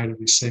the line of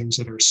these things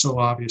that are so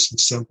obvious and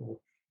simple,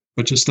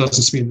 but just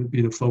doesn't seem to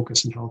be the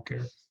focus in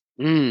healthcare.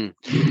 And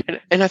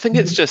I think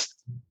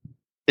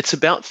it's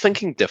about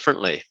thinking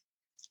differently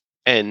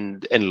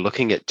and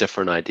looking at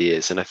different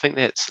ideas. And I think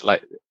that's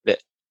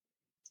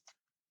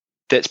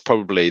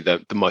probably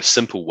the most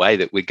simple way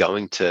that we're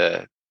going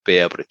to be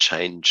able to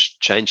change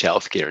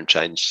healthcare and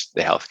change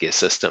the healthcare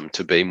system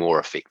to be more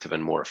effective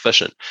and more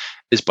efficient,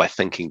 is by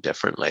thinking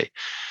differently.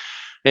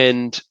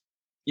 And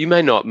you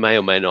may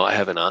or may not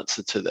have an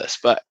answer to this,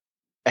 but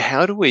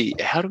how do we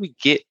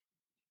get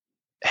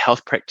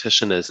health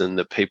practitioners and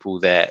the people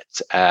that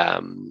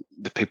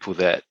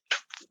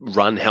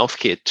run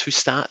healthcare to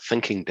start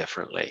thinking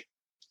differently?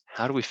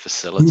 How do we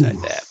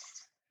facilitate that?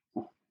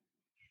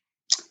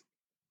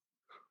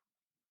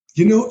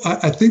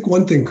 I think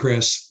one thing,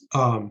 Chris,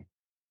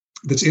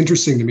 that's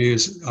interesting to me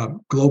is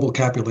global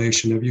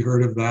capulation. Have you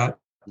heard of that?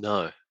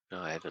 No,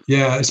 I haven't.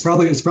 Yeah, it's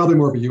probably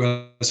more of a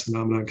U.S.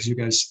 phenomenon, because you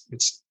guys,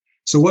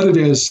 so what it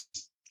is,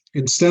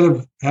 instead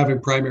of having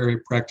primary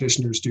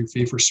practitioners do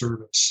fee for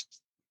service,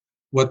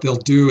 what they'll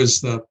do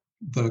is the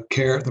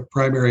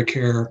primary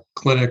care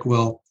clinic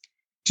will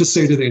just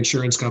say to the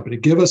insurance company,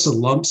 give us a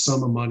lump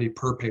sum of money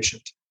per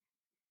patient.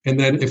 And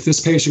then if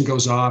this patient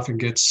goes off and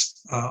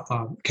gets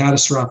a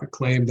catastrophic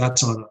claim,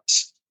 that's on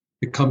us.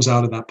 It comes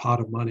out of that pot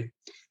of money.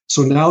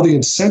 So now the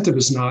incentive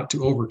is not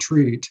to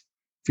overtreat,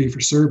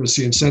 fee-for-service,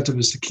 the incentive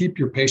is to keep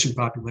your patient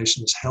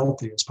population as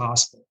healthy as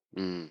possible.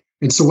 Mm.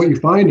 And so what you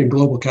find in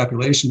global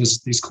capulation is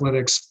these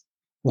clinics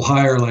will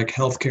hire like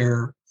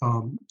healthcare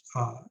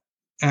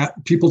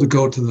people to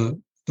go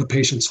to the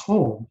patient's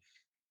home,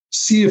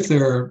 see if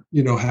they're,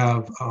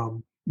 have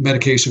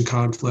medication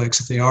conflicts,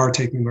 if they are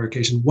taking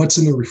medication, what's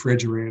in the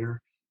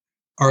refrigerator,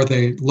 are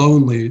they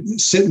lonely,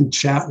 sit and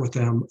chat with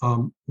them,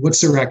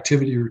 what's their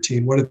activity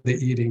routine, what are they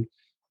eating.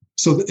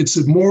 So it's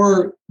a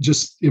more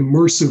just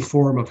immersive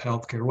form of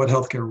healthcare, what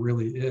healthcare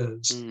really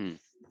is. Mm.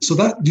 So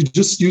that you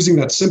just using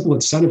that simple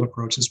incentive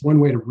approach is one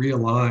way to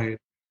realign,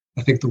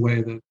 I think, the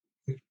way that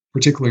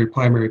particularly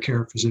primary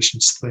care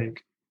physicians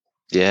think.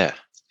 Yeah,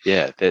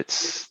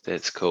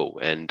 that's cool.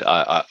 And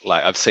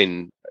I've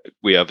seen,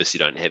 we obviously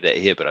don't have that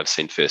here, but I've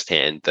seen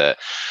firsthand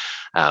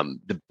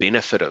the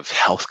benefit of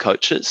health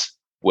coaches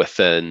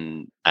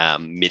within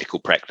medical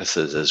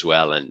practices as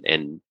well,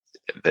 and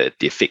the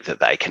effect that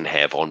they can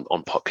have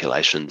on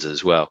populations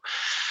as well.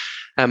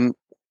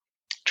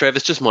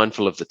 Travis, just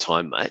mindful of the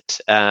time, mate.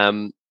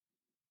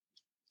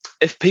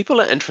 If people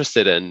are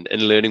interested in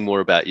learning more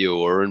about you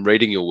or in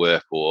reading your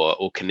work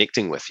or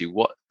connecting with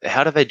you,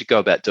 how do they go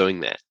about doing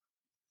that?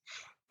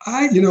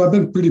 I've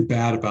been pretty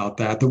bad about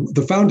that.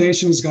 The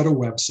foundation's got a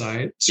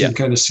website, so you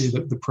kind of see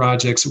the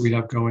projects that we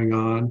have going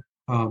on.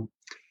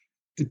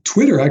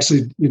 Twitter,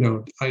 actually,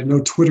 I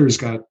know Twitter's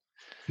got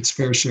its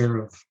fair share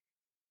of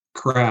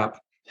crap,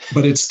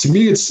 but to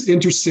me, it's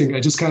interesting. I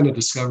just kind of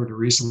discovered it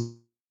recently.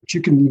 If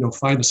you can,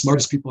 find the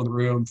smartest people in the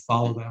room,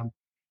 follow them,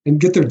 and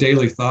get their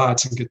daily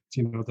thoughts, and get,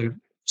 they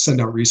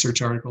send out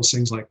research articles,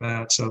 things like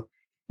that. So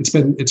it's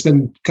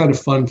been kind of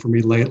fun for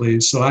me lately.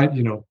 So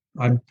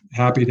I'm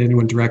happy to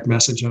anyone direct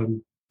message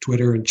on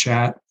Twitter and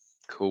chat.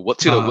 Cool.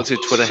 What's your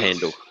Twitter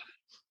handle?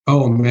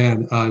 Oh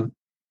man,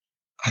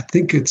 I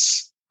think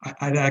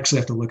I'd actually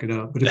have to look it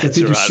up. But if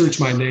you search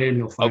my name,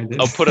 you'll find it.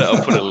 I'll put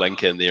a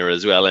link in there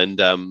as well, and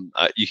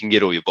you can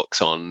get all your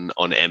books on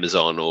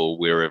Amazon or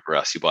wherever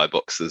else you buy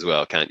books as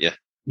well, can't you?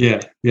 Yeah,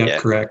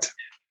 correct.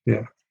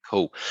 Yeah.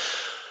 Cool.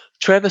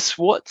 Travis,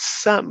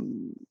 what's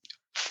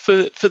for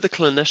the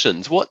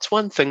clinicians, what's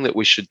one thing that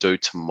we should do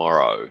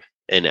tomorrow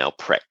in our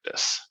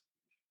practice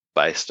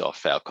based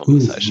off our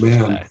conversation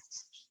today?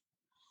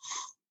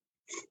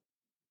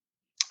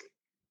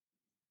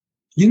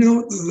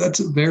 That's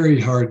a very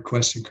hard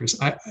question, Chris.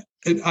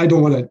 I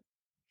don't want to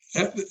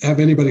have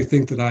anybody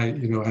think that I,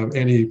 have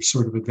any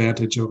sort of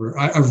advantage over.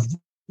 I've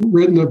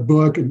written a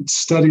book and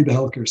studied the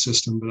healthcare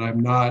system, but I'm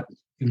not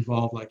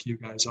involved like you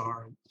guys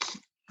are.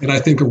 And I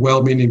think a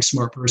well-meaning,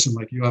 smart person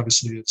like you,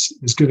 obviously,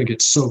 is going to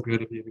get so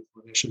good at being a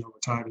clinician over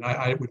time. And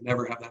I would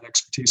never have that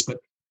expertise. But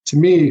to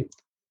me,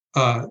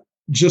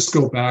 just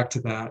go back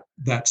to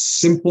that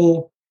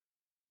simple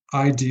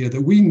idea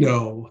that we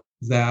know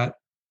that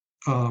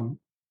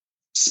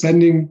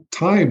spending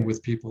time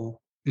with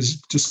people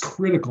is just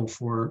critical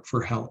for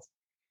health.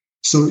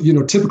 So,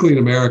 typically in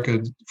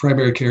America,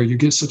 primary care, you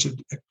get such an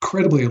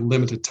incredibly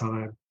limited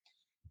time.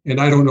 And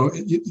I don't know,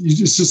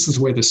 it's just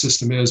the way the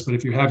system is. But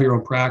if you have your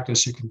own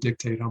practice, you can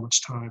dictate how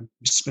much time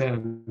you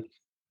spend.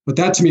 But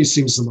that to me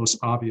seems the most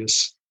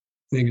obvious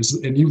thing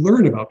and you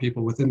learn about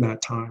people within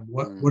that time.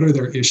 What are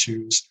their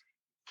issues?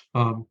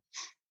 And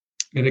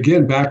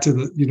again, back to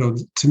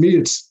to me,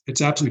 it's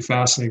absolutely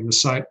fascinating,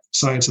 the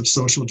science of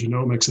social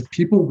genomics. If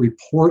people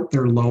report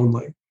they're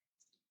lonely,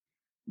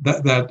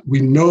 that we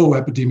know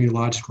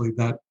epidemiologically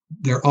that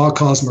their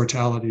all-cause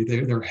mortality,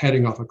 they're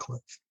heading off a cliff,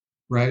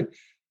 right?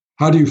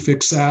 How do you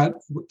fix that?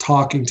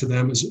 Talking to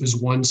them is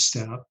one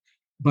step.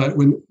 But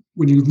when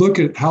you look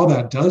at how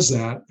that does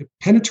that, it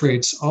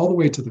penetrates all the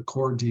way to the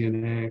core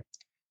DNA.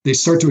 They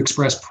start to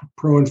express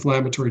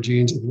pro-inflammatory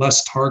genes and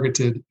less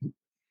targeted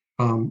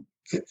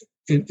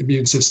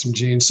immune system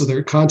genes. So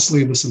they're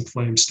constantly in this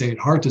inflamed state,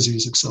 heart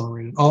disease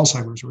accelerated,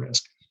 Alzheimer's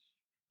risk.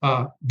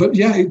 But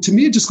yeah, to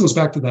me, it just goes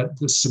back to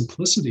the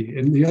simplicity.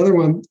 And the other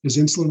one is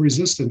insulin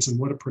resistance and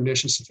what a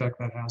pernicious effect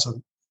that has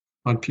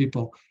on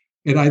people.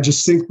 And I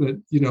just think that,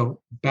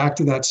 back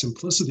to that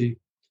simplicity,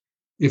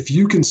 if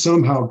you can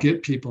somehow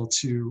get people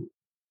to,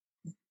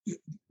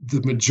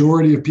 the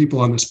majority of people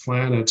on this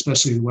planet,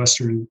 especially in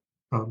Western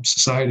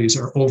societies,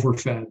 are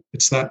overfed.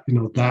 It's that,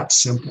 that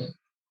simple.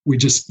 We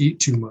just eat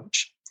too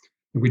much.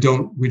 And we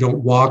don't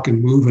walk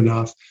and move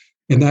enough.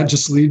 And that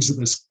just leads to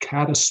this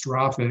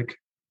catastrophic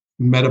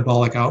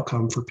metabolic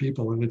outcome for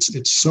people. And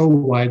it's so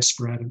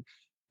widespread.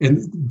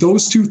 And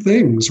those two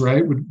things,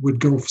 right,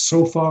 would go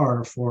so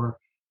far for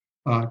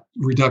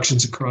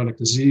reductions in chronic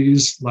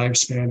disease,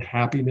 lifespan,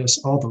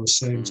 happiness, all those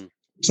things.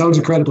 Sounds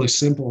incredibly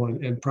simple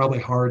and probably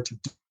hard to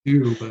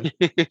do, but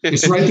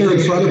it's right there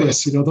in front of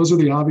us. Those are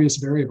the obvious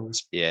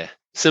variables. Yeah.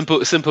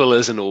 Simple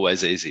isn't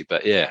always easy,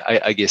 but yeah,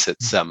 I guess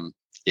it's,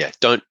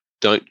 don't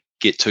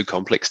get too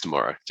complex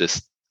tomorrow.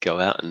 Just go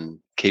out and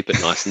keep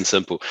it nice and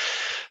simple.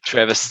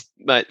 Travis,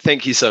 mate,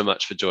 thank you so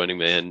much for joining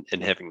me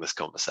and having this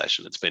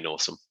conversation. It's been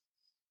awesome.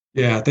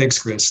 Yeah, thanks,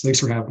 Chris. Thanks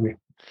for having me.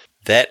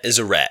 That is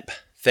a wrap.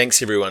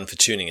 Thanks everyone for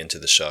tuning into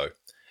the show.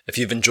 If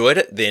you've enjoyed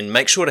it, then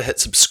make sure to hit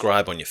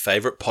subscribe on your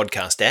favourite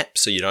podcast app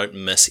so you don't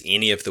miss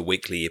any of the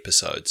weekly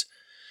episodes.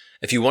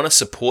 If you want to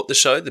support the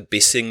show, the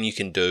best thing you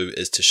can do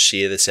is to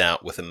share this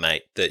out with a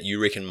mate that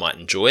you reckon might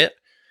enjoy it.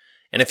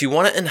 And if you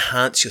want to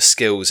enhance your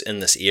skills in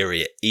this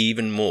area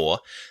even more,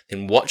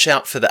 then watch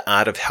out for the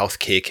Art of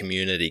Healthcare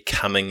community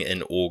coming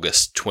in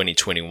August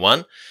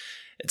 2021.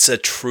 It's a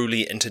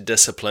truly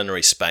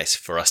interdisciplinary space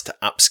for us to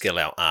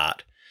upskill our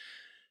art.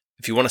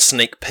 If you want a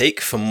sneak peek,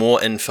 for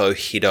more info,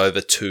 head over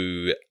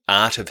to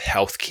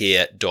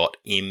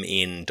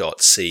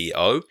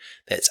artofhealthcare.mn.co.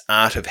 That's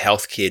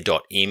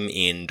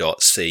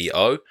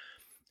artofhealthcare.mn.co.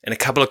 And a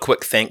couple of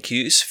quick thank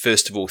yous.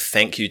 First of all,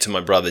 thank you to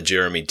my brother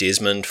Jeremy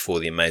Desmond for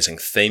the amazing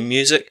theme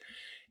music.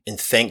 And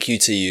thank you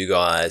to you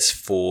guys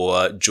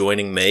for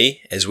joining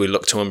me as we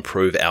look to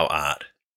improve our art.